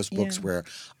one of those books where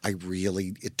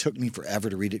it took me forever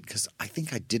to read it because I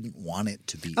think I didn't want it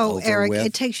to be over Eric, with.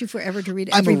 it takes you forever to read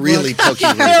I'm every a really book. pokey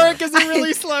reader. Eric is a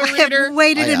really slow reader.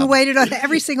 I've waited on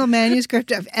every single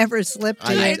manuscript I've ever slipped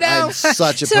in. I know. I'm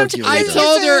such a pokey reader.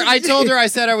 I told her. I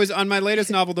said I was on my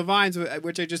latest novel, The Vines,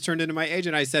 which I just turned turned into my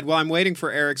agent. I said, well, I'm waiting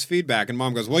for Eric's feedback. And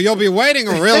Mom goes, well, you'll be waiting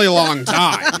a really long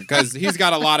time because he's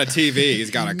got a lot of TV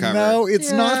he's got to cover. No,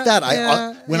 it's not that.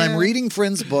 When I'm yeah. reading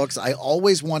friends' books, I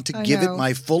always want to give it know.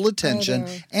 my full attention.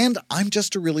 know. And I'm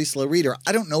just a really slow reader.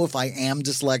 I don't know if I am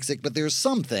dyslexic, but there's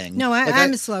something. No,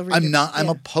 I'm a slow reader. I'm not. I'm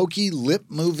Yeah. a pokey,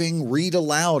 lip-moving, read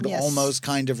aloud Yes. almost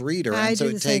kind of reader. I And so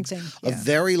do it the same takes thing. a Yeah.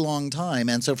 very long time.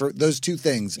 And so for those two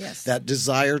things, Yes. that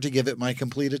desire to give it my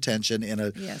complete attention in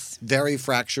a Yes. very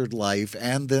fractured life,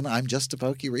 and then I'm just a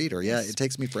pokey reader. Yeah, it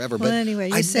takes me forever. Well, but anyway,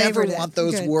 you I never savored it. want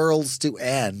those Good. worlds to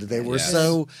end. They were Yes.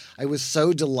 I was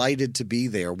so delighted to be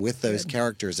there with those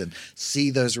characters and see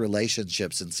those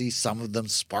relationships and see some of them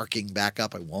sparking back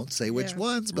up. I won't say which Yeah.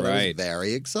 ones, but I Right. was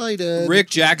very excited. Rick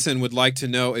Jackson would like to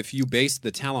know if you based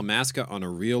the Talamasca on a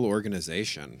real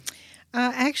organization.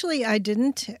 Actually, I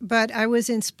didn't, but I was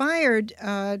inspired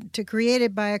to create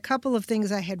it by a couple of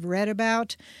things I had read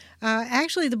about.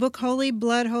 Actually, the book Holy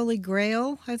Blood, Holy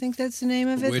Grail, I think that's the name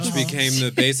of it. Which became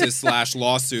the basis /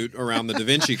 lawsuit around the Da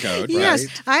Vinci Code, right? Yes,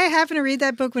 I happened to read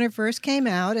that book when it first came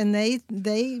out, and they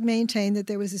maintained that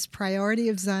there was this Priority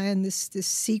of Zion, this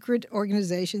secret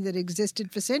organization that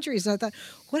existed for centuries. And I thought,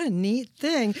 what a neat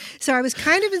thing. So I was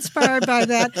kind of inspired by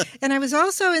that, and I was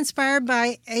also inspired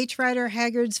by H. Rider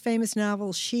Haggard's famous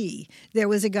novel She. There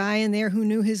was a guy in there who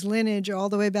knew his lineage all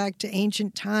the way back to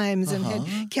ancient times and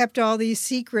had kept all these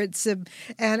secrets.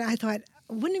 And I thought,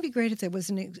 wouldn't it be great if there was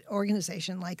an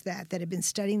organization like that had been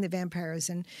studying the vampires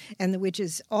and the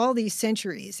witches all these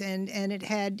centuries, and it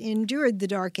had endured the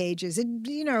Dark Ages,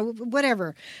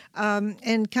 whatever,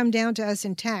 and come down to us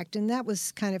intact. And that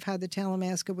was kind of how the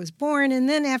Talamasca was born. And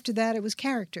then after that, it was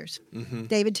characters.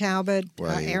 David Talbot,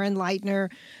 Right. Aaron Leitner,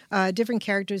 different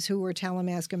characters who were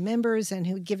Talamasca members and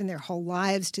who had given their whole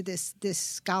lives to this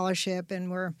scholarship and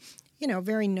were,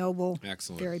 very noble,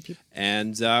 Excellent. very people.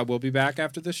 And we'll be back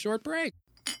after this short break.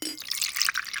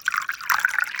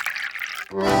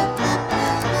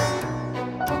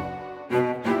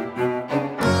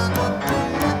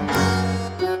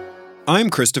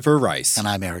 I'm Christopher Rice. And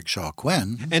I'm Eric Shaw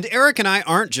Quinn. And Eric and I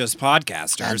aren't just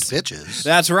podcasters. And bitches.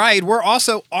 That's right. We're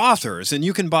also authors, and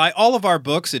you can buy all of our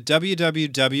books at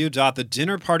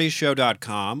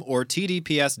www.thedinnerpartyshow.com or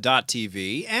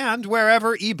tdps.tv and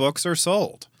wherever ebooks are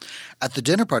sold. At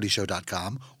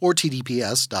thedinnerpartyshow.com or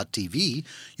tdps.tv,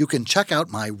 you can check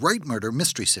out my Right Murder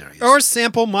mystery series. Or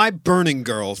sample my Burning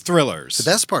Girl thrillers. The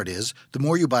best part is, the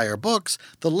more you buy our books,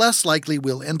 the less likely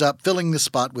we'll end up filling the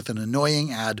spot with an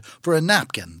annoying ad for a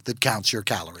napkin that counts your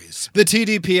calories. The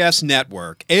TDPS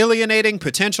Network, alienating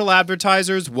potential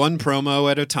advertisers one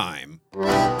promo at a time.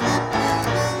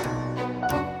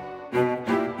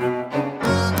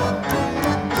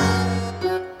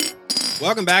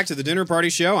 Welcome back to the Dinner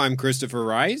Party Show. I'm Christopher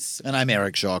Rice. And I'm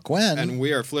Eric Shaw Quinn. And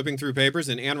we are flipping through papers,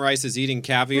 and Anne Rice is eating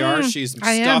caviar. She's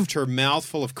I am. stuffed her mouth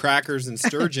full of crackers and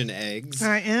sturgeon eggs.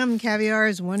 I am. Caviar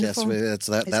is wonderful. Yes,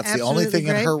 that's It's the only thing absolutely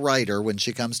in her great. writer when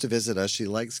she comes to visit us. She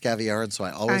likes caviar, and so I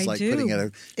always like do. putting it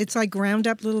in. It's like ground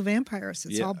up little vampires.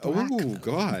 It's all black. Oh,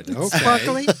 God. Okay.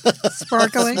 Sparkly.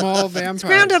 Sparkly. Small vampires.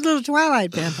 Ground up little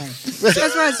Twilight vampire.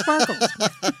 That's why it sparkles.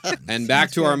 And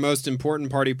back to our most important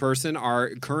party person,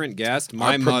 our current guest,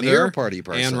 my Our mother, premier party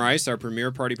person. Anne Rice, our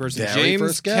premier party person. Very James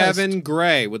first guest. Kevin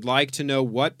Gray would like to know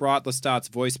what brought Lestat's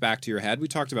voice back to your head. We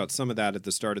talked about some of that at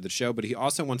the start of the show, but he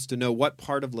also wants to know what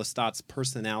part of Lestat's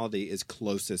personality is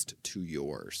closest to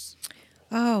yours.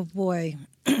 Oh, boy.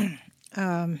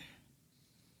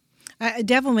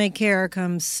 Devil May Care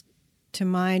comes to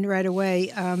mind right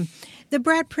away. The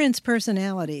Brat Prince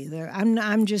personality.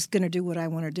 I'm just going to do what I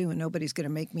want to do, and nobody's going to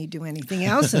make me do anything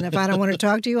else. And if I don't want to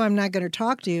talk to you, I'm not going to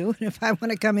talk to you. And if I want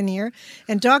to come in here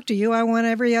and talk to you, I want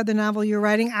every other novel you're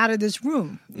writing out of this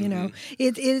room. You know,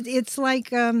 it's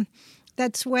like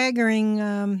that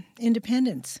swaggering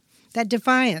independence, that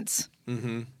defiance.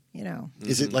 Mm-hmm. You know.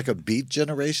 Is it like a Beat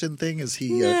Generation thing? Is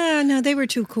he? No, they were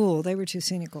too cool. They were too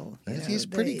cynical. He's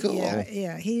pretty cool. Yeah,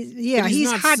 But he's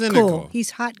he's not hot cynical. cool.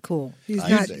 He's hot cool. He's I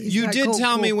not. see. he's You not did cool,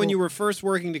 tell cool, me when cool. you were first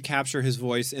working to capture his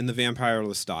voice in The Vampire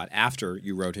Lestat, after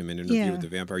you wrote him an interview Yeah. with The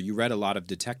Vampire, you read a lot of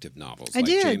detective novels I like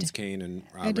did. James Cain and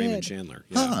I Raymond did. Chandler.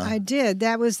 Huh. I did.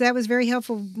 That was very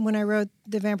helpful when I wrote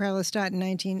The Vampire Lestat in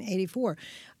 1984.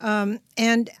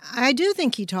 And I do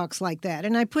think he talks like that.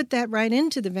 And I put that right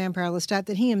into The Vampire Lestat,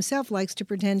 that he himself likes to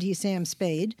pretend he's Sam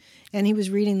Spade. And he was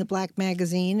reading the Black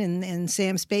Magazine and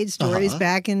Sam Spade stories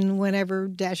back in whenever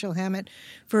Dashiell Hammett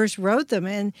first wrote them.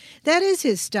 And that is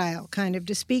his style, kind of,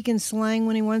 to speak in slang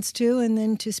when he wants to, and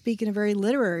then to speak in a very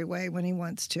literary way when he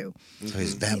wants to. So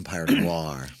he's vampire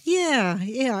noir. Yeah.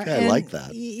 I And like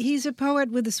that. He's a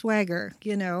poet with a swagger,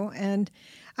 you know, and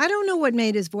I don't know what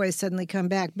made his voice suddenly come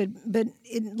back, but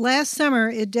last summer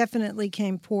it definitely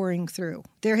came pouring through.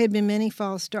 There had been many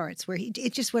false starts where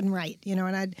it just wasn't right, and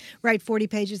I'd write 40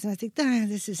 pages and I think,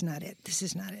 this is not it. This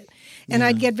is not it. And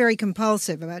I'd get very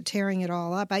compulsive about tearing it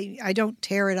all up. I don't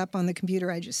tear it up on the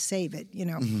computer. I just save it,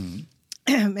 Mm-hmm.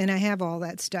 And I have all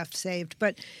that stuff saved.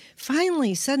 But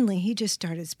finally, suddenly, he just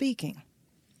started speaking.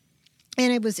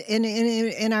 And it was,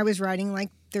 and I was writing like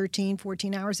 13,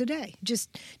 14 hours a day,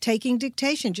 just taking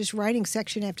dictation, just writing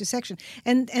section after section.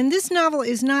 And this novel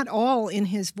is not all in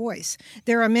his voice.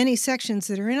 There are many sections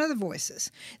that are in other voices.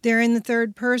 They're in the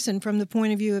third person from the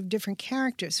point of view of different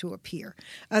characters who appear,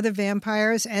 other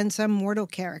vampires and some mortal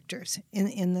characters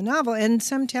in the novel, and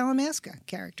some Talamasca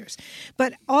characters.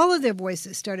 But all of their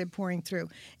voices started pouring through.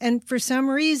 And for some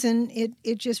reason,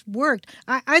 it just worked.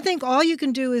 I think all you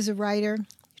can do as a writer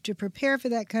to prepare for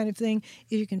that kind of thing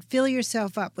is you can fill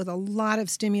yourself up with a lot of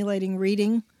stimulating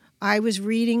reading. I was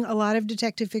reading a lot of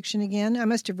detective fiction again. I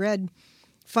must have read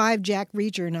 5 Jack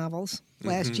Reacher novels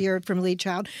last year from Lee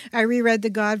Child. I reread The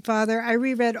Godfather. I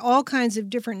reread all kinds of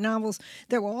different novels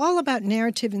that were all about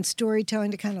narrative and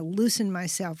storytelling to kind of loosen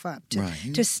myself up,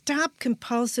 to stop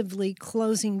compulsively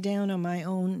closing down on my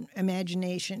own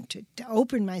imagination, to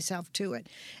open myself to it.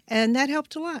 And that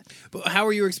helped a lot. But how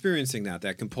are you experiencing that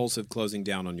compulsive closing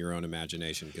down on your own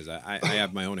imagination? Because I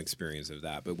have my own experience of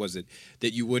that. But was it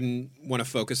that you wouldn't want to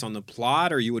focus on the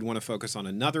plot, or you would want to focus on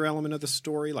another element of the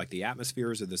story, like the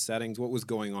atmospheres or the settings? What was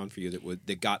going on for you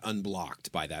that got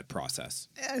unblocked by that process?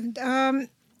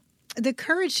 The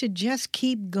courage to just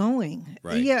keep going.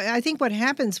 Right. Yeah, I think what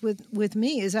happens with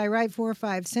me is I write 4 or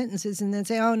 5 sentences and then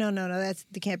say, oh, no, that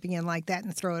can't begin like that,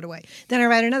 and throw it away. Then I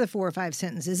write another 4 or 5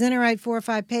 sentences. Then I write 4 or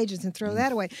 5 pages and throw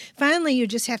that away. Finally, you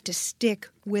just have to stick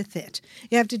with it.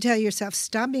 You have to tell yourself,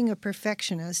 stop being a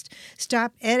perfectionist.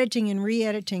 Stop editing and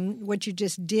re-editing what you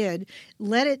just did.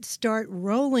 Let it start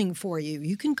rolling for you.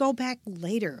 You can go back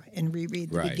later and reread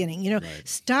the beginning.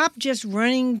 Stop just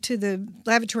running to the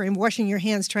lavatory and washing your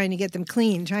hands trying to get them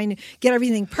clean, trying to get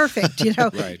everything perfect.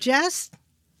 Just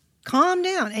calm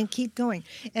down and keep going.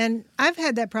 And I've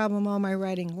had that problem all my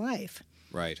writing life.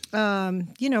 Right.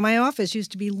 My office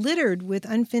used to be littered with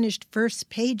unfinished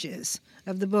first pages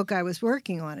of the book I was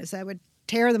working on, as I would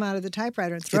tear them out of the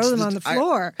typewriter and throw them on the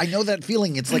floor. I know that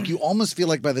feeling. It's like you almost feel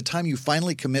like by the time you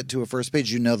finally commit to a first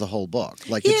page, you know the whole book.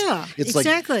 Like it's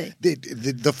exactly. Like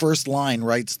the first line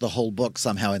writes the whole book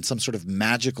somehow in some sort of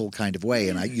magical kind of way,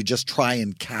 and you just try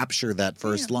and capture that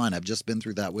first line. I've just been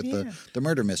through that with the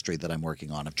murder mystery that I'm working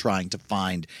on, of trying to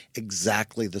find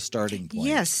exactly the starting point.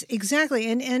 Yes, exactly.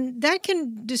 And that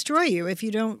can destroy you if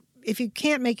you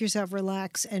can't make yourself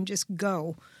relax and just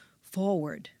go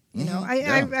forward.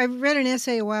 I read an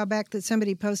essay a while back that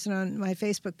somebody posted on my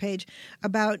Facebook page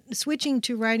about switching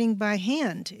to writing by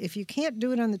hand. If you can't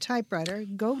do it on the typewriter,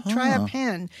 go try a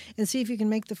pen and see if you can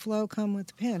make the flow come with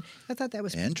the pen. I thought that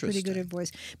was pretty good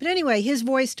advice. But anyway, his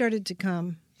voice started to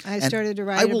come. I started to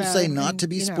write about it. I will say, not to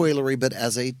be spoilery, but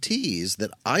as a tease,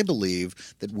 that I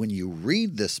believe that when you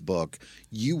read this book,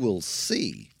 you will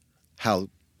see how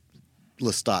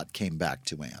Lestat came back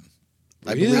to Anne.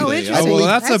 I believe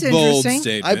that's a bold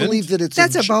statement. I believe that it's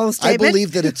a bold statement. I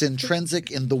believe that it's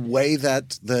intrinsic in the way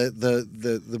that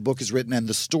the book is written, and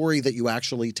the story that you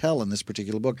actually tell in this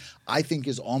particular book, I think,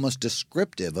 is almost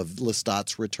descriptive of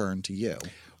Lestat's return to you.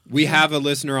 We have a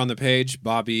listener on the page,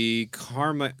 Bobby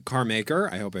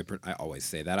Carmaker. I hope I always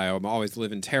say that. I always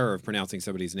live in terror of pronouncing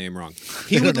somebody's name wrong.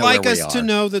 He would like us to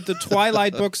know that the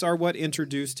Twilight books are what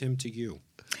introduced him to you.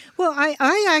 Well,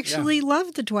 I actually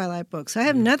love the Twilight books. I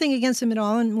have nothing against them at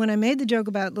all. And when I made the joke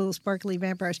about little sparkly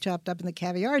vampires chopped up in the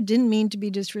caviar, I didn't mean to be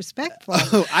disrespectful.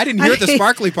 Oh, I didn't hear the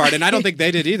sparkly part, and I don't think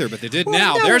they did either, but they did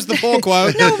now. No. There's the full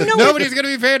quote. Nobody's going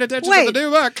to be paying attention to the new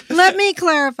book. Let me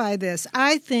clarify this.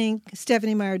 I think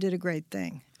Stephenie Meyer did a great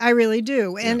thing. I really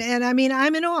do. And I mean,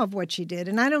 I'm in awe of what she did.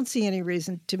 And I don't see any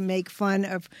reason to make fun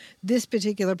of this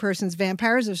particular person's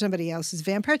vampires or somebody else's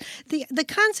vampires. The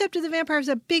concept of the vampire is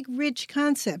a big, rich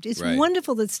concept. It's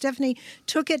wonderful that Stephenie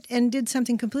took it and did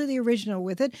something completely original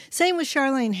with it. Same with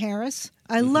Charlaine Harris.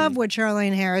 I love what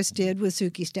Charlaine Harris did with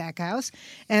Sookie Stackhouse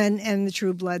and the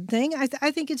True Blood thing. I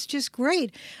think it's just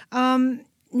great.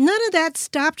 None of that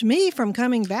stopped me from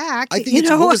coming back. I think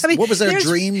what was their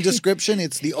dream description?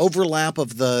 It's the overlap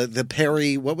of the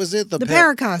peri. What was it? The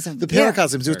paracosm. The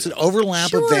paracosms. Yeah. It's an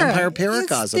overlap of vampire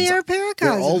paracosms. It's their paracosms.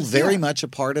 They're all very much a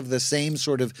part of the same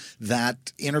sort of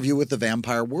that interview with the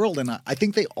vampire world, and I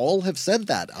think they all have said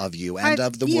that of you and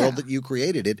of the world that you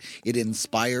created. It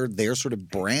inspired their sort of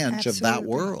branch of that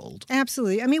world.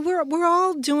 Absolutely. I mean, we're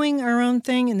all doing our own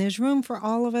thing, and there's room for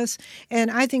all of us. And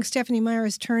I think Stephenie Meyer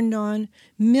has turned on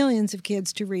millions of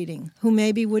kids to reading who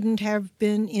maybe wouldn't have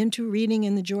been into reading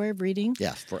and the joy of reading.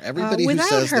 Yes, for everybody who without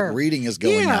says her. that reading is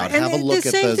going out, and have a look at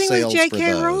the the same thing sales with for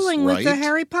J.K. those, Rowling right? with the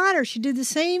Harry Potter. She did the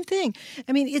same thing.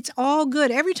 I mean, it's all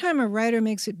good. Every time a writer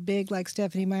makes it big, like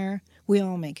Stephanie Meyer, we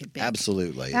all make it big.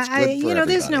 Absolutely, it's good for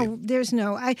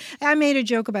everybody. I made a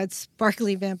joke about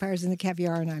sparkly vampires and the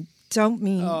caviar, and I don't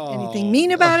mean anything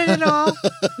mean about it at all.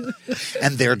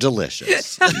 And they're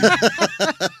delicious.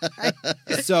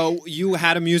 So you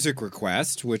had a music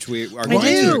request, which we are going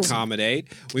to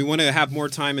accommodate. We want to have more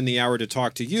time in the hour to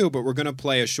talk to you, but we're going to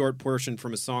play a short portion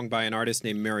from a song by an artist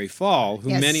named Mary Fall, who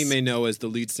many may know as the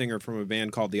lead singer from a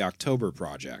band called the October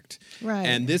Project. Right.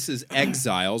 And this is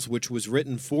Exiles, which was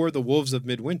written for The Wolves of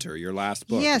Midwinter, your last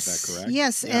book. Yes, is that correct?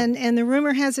 yes. Yeah. And the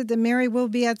rumor has it that Mary will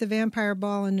be at the Vampire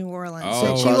Ball in New Orleans. Oh,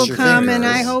 so she cross will your come, and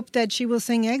fingers. I hope that she will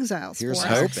sing Exiles Here's for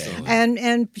us. hoping.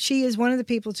 And she is one of the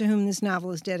people to whom this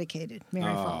novel is dedicated,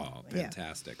 Mary Fall. Oh,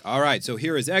 fantastic. All right, so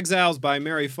here is Exiles by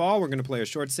Mary Fall. We're going to play a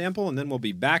short sample, and then we'll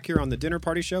be back here on the Dinner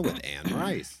Party Show with Anne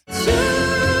Rice.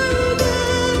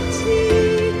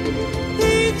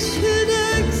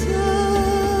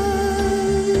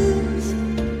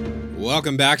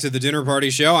 Welcome back to the Dinner Party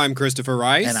Show. I'm Christopher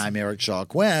Rice. And I'm Eric Shaw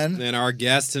Quinn. And our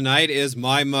guest tonight is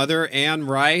my mother, Anne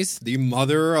Rice, the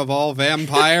mother of all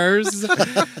vampires,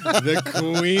 the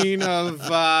queen of,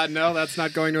 no, that's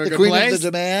not going to a The good queen place. of the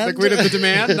demand. The queen of the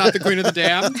demand, not the queen of the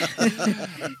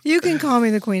damned. You can call me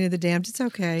the Queen of the Damned. It's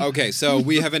okay. Okay, so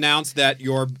we have announced that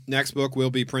your next book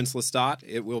will be Prince Lestat.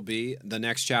 It will be the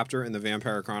next chapter in the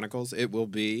Vampire Chronicles. It will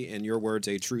be, in your words,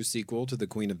 a true sequel to The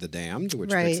Queen of the Damned, which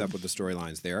picks up with the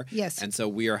storylines there. Yes. And so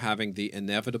we are having the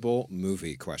inevitable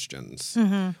movie questions.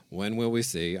 When will we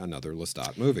see another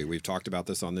Lestat movie? We've talked about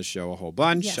this on this show a whole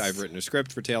bunch. Yes. I've written a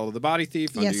script for Tale of the Body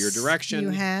Thief under your direction. You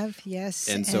have, yes.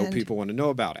 And so people want to know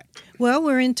about it. Well,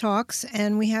 we're in talks,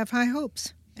 and we have high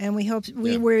hopes. And we hope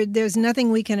there's nothing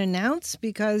we can announce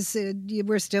because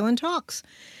we're still in talks.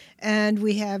 And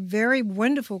we have very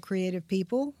wonderful creative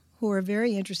people who are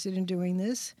very interested in doing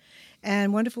this,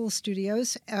 and wonderful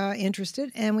studios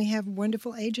interested, and we have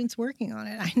wonderful agents working on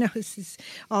it. I know this is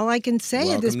all I can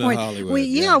say at this point. Hollywood,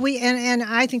 And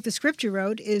I think the script you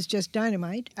wrote is just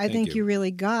dynamite. I think you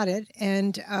really got it,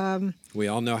 and we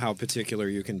all know how particular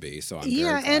you can be, so I'm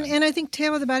very glad. and I think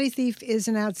Tale of the Body Thief is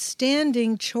an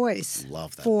outstanding choice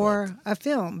for a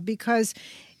film because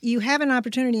you have an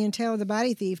opportunity in Tale of the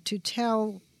Body Thief to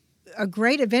tell a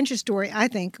great adventure story, I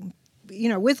think,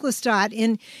 with Lestat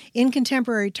in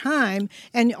contemporary time,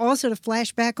 and also to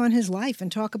flash back on his life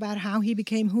and talk about how he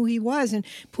became who he was and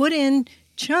put in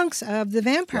chunks of the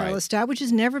vampire Lestat, which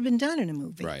has never been done in a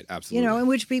movie. Right, absolutely. And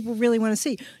which people really want to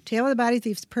see. Tale of the Body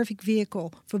Thief is the perfect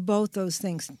vehicle for both those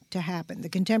things to happen. The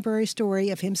contemporary story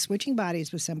of him switching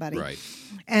bodies with somebody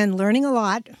and learning a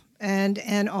lot,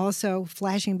 and also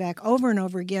flashing back over and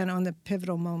over again on the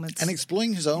pivotal moments. And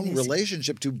exploring his own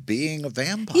relationship to being a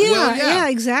vampire. Yeah,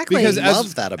 exactly. Because I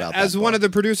love that about as that one book. of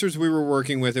the producers we were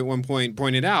working with at one point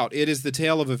pointed out, it is the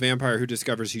tale of a vampire who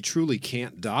discovers he truly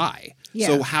can't die. Yeah.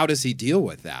 So how does he deal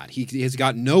with that? He has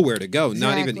got nowhere to go.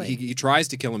 Not even Exactly. he tries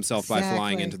to kill himself by flying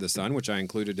Exactly. into the sun, which I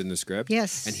included in the script.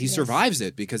 Yes, And he yes. survives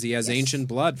it because he has ancient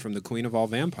blood from the queen of all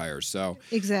vampires. So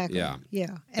Exactly.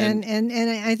 Yeah. And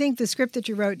I think the script that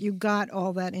you wrote, you got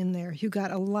all that in there. You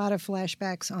got a lot of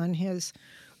flashbacks on his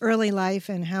early life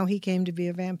and how he came to be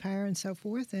a vampire and so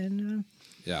forth. And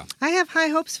yeah. I have high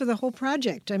hopes for the whole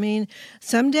project. I mean,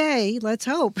 someday, let's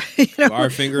hope. Our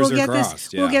fingers are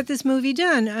crossed. We'll get this movie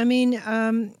done. I mean,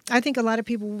 I think a lot of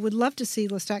people would love to see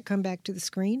Lestat come back to the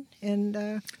screen. And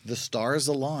the stars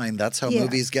align. That's how Yeah.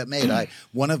 movies get made.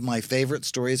 One of my favorite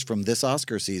stories from this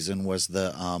Oscar season was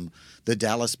the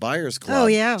Dallas Buyers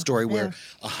Club story where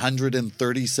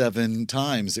 137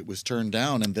 times it was turned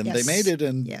down, and then they made it,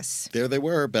 and there they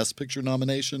were, Best Picture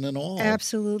nomination and all.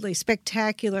 Absolutely.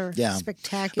 Spectacular. Yeah.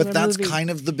 Spectacular But that's movie. kind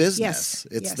of the business. Yes.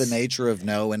 It's the nature of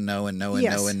no and no and no and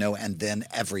Yes. no and no, and then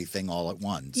everything all at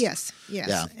once. Yes.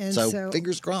 Yeah. And So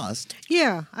fingers crossed.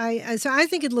 Yeah, so I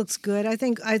think it looks good. I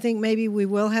think maybe we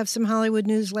will have some Hollywood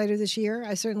news later this year.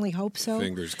 I certainly hope so.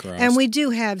 Fingers crossed. And we do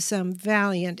have some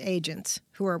valiant agents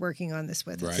who are working on this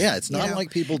with us. Yeah, it's not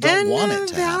like people don't want it to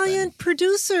and a valiant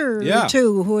producer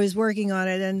too who is working on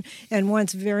it and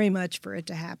wants very much for it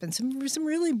to happen. Some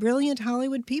really brilliant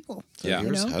Hollywood people. Yeah,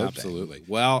 absolutely.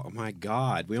 Well, my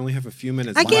God, we only have a few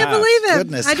minutes I left. can't believe it.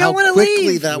 Goodness, I don't how want to quickly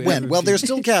leave. that went. Well, there's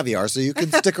still caviar, so you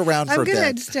can stick around for I'm a bit.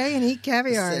 going to stay and eat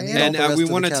caviar. And we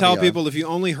want to tell people, if you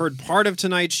only heard part of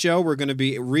tonight's show, we're going to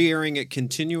be re-airing it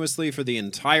continuously for the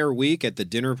entire week at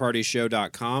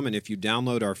thedinnerpartyshow.com. And if you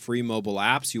download our free mobile app,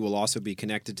 apps, you will also be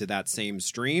connected to that same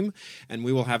stream. And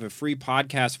we will have a free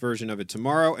podcast version of it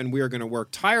tomorrow. And we are going to work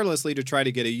tirelessly to try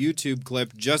to get a YouTube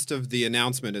clip just of the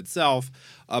announcement itself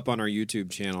up on our YouTube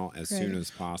channel as soon as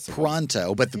possible.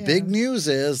 Pronto. But the big news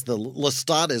is the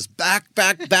Lestat is back.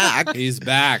 He's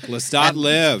back. Lestat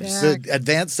lives. The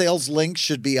advanced sales link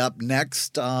should be up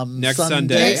next Sunday.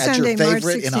 Sunday at your Next Sunday, March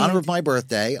favorite, in 16th. honor of my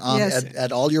birthday, Yes.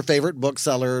 at all your favorite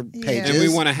bookseller pages. And we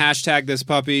want to hashtag this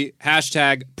puppy,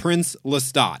 hashtag Prince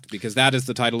Lestat, because that is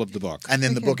the title of the book. And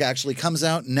then the book actually comes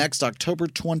out next October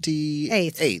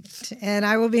 28th. And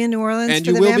I will be in New Orleans And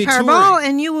for you the will be Vampire touring. Ball,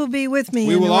 and you will be with me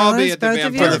We in will New all Orleans, be at the both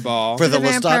of Vampire you. Ball. For the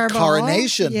Vampire Lestat Ball.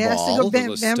 Coronation Yes, Ball. the The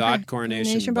Lestat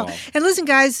Coronation Ball. And listen,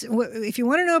 guys, if you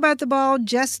want to know about the ball,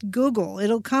 just Google.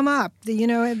 It'll come up. The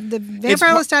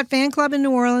Vampire Lestat Fan Club in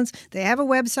New Orleans, they have a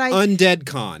website. Undead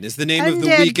Con is the name of the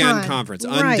Undead weekend Con. conference.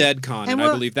 Right. Undead Con. And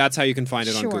I believe that's how you can find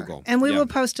it on Google. And we Yeah. will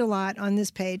post a lot on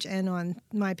this page and on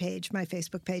my page, my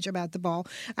Facebook page about the ball.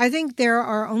 I think there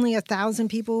are only 1,000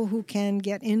 people who can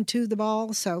get into the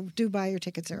ball, so do buy your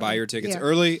tickets early. Buy your tickets Yeah.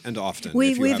 early and often. if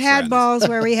We've you have had friends. balls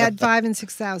where we had 5,000 and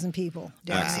 6,000 people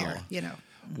down Excellent. there,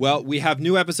 Well, we have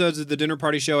new episodes of the Dinner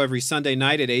Party Show every Sunday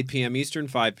night at 8 p.m. Eastern,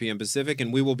 5 p.m. Pacific,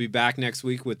 and we will be back next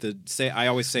week with I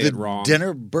always say it wrong.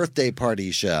 Dinner birthday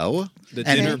party show. The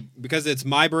And- dinner, because it's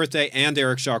my birthday and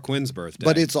Eric Shaw Quinn's birthday.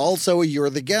 But it's also you're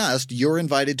the guest. You're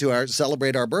invited to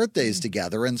celebrate our birthdays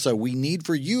together, and so we need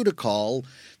for you to call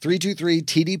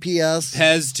 323-TDPS.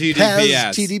 Pez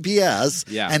TDPS. TDPS.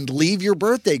 Yeah. And leave your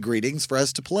birthday greetings for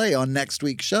us to play on next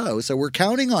week's show. So we're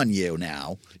counting on you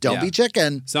now. Don't Yeah. be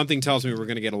chicken. Something tells me we're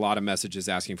going to get a lot of messages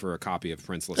asking for a copy of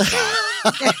Prince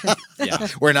Lestat. Yeah.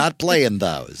 We're not playing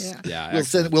those. Yeah,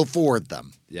 We'll forward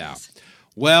them. Yeah.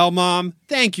 Well, Mom,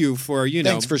 thank you for,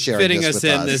 Thanks for sharing fitting this us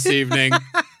with in us. this evening.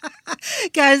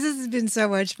 Guys, this has been so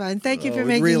much fun. Thank you for it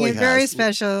making really it very has.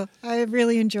 special. I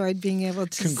really enjoyed being able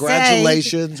to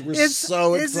Congratulations. say We're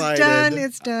so excited.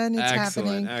 It's done. It's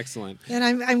happening. Excellent. And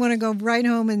I want to go right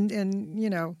home and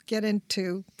get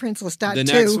into Prince Lestat The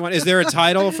 2. next one, is there a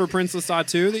title for Prince Lestat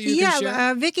 2 that you can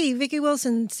share? Vicky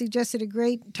Wilson suggested a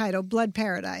great title, Blood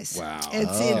Paradise. Wow.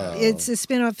 It's a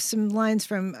spin-off, some lines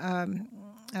from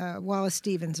Wallace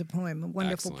Stevens, a poem, a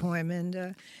wonderful Excellent. poem,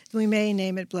 and we may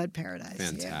name it Blood Paradise. Yeah.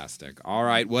 Fantastic. All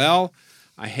right. Well,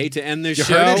 I hate to end this You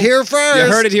show. heard it here first.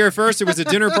 You heard it here first. It was a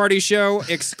Dinner Party Show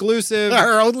exclusive.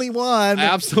 Our only one.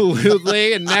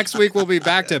 Absolutely. And next week we'll be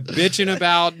back to bitching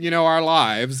about, our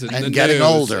lives and the getting news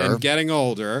older. And getting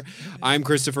older. I'm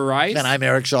Christopher Rice. And I'm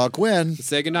Eric Shaw Quinn.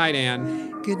 Say goodnight,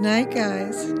 Ann. Good night,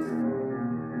 guys.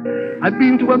 I've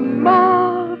been to a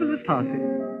marvelous party.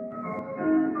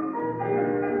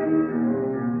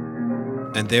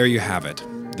 And there you have it,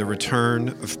 the return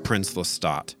of Prince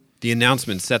Lestat. The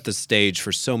announcement set the stage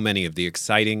for so many of the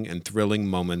exciting and thrilling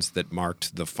moments that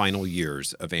marked the final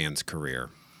years of Anne's career.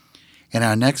 In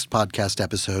our next podcast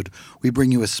episode, we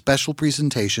bring you a special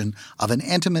presentation of an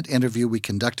intimate interview we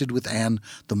conducted with Anne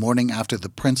the morning after the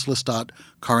Prince Lestat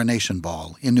Coronation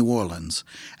Ball in New Orleans,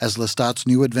 as Lestat's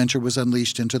new adventure was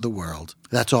unleashed into the world.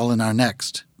 That's all in our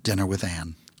next Dinner with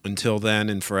Anne. Until then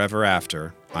and forever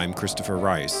after, I'm Christopher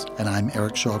Rice. And I'm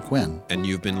Eric Shaw Quinn. And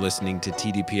you've been listening to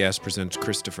TDPS Presents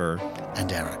Christopher.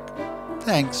 And Eric.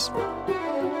 Thanks.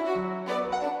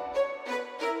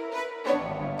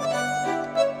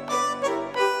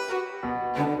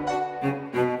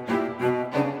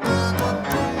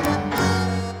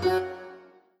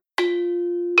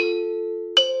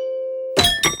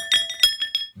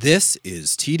 This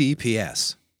is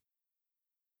TDPS.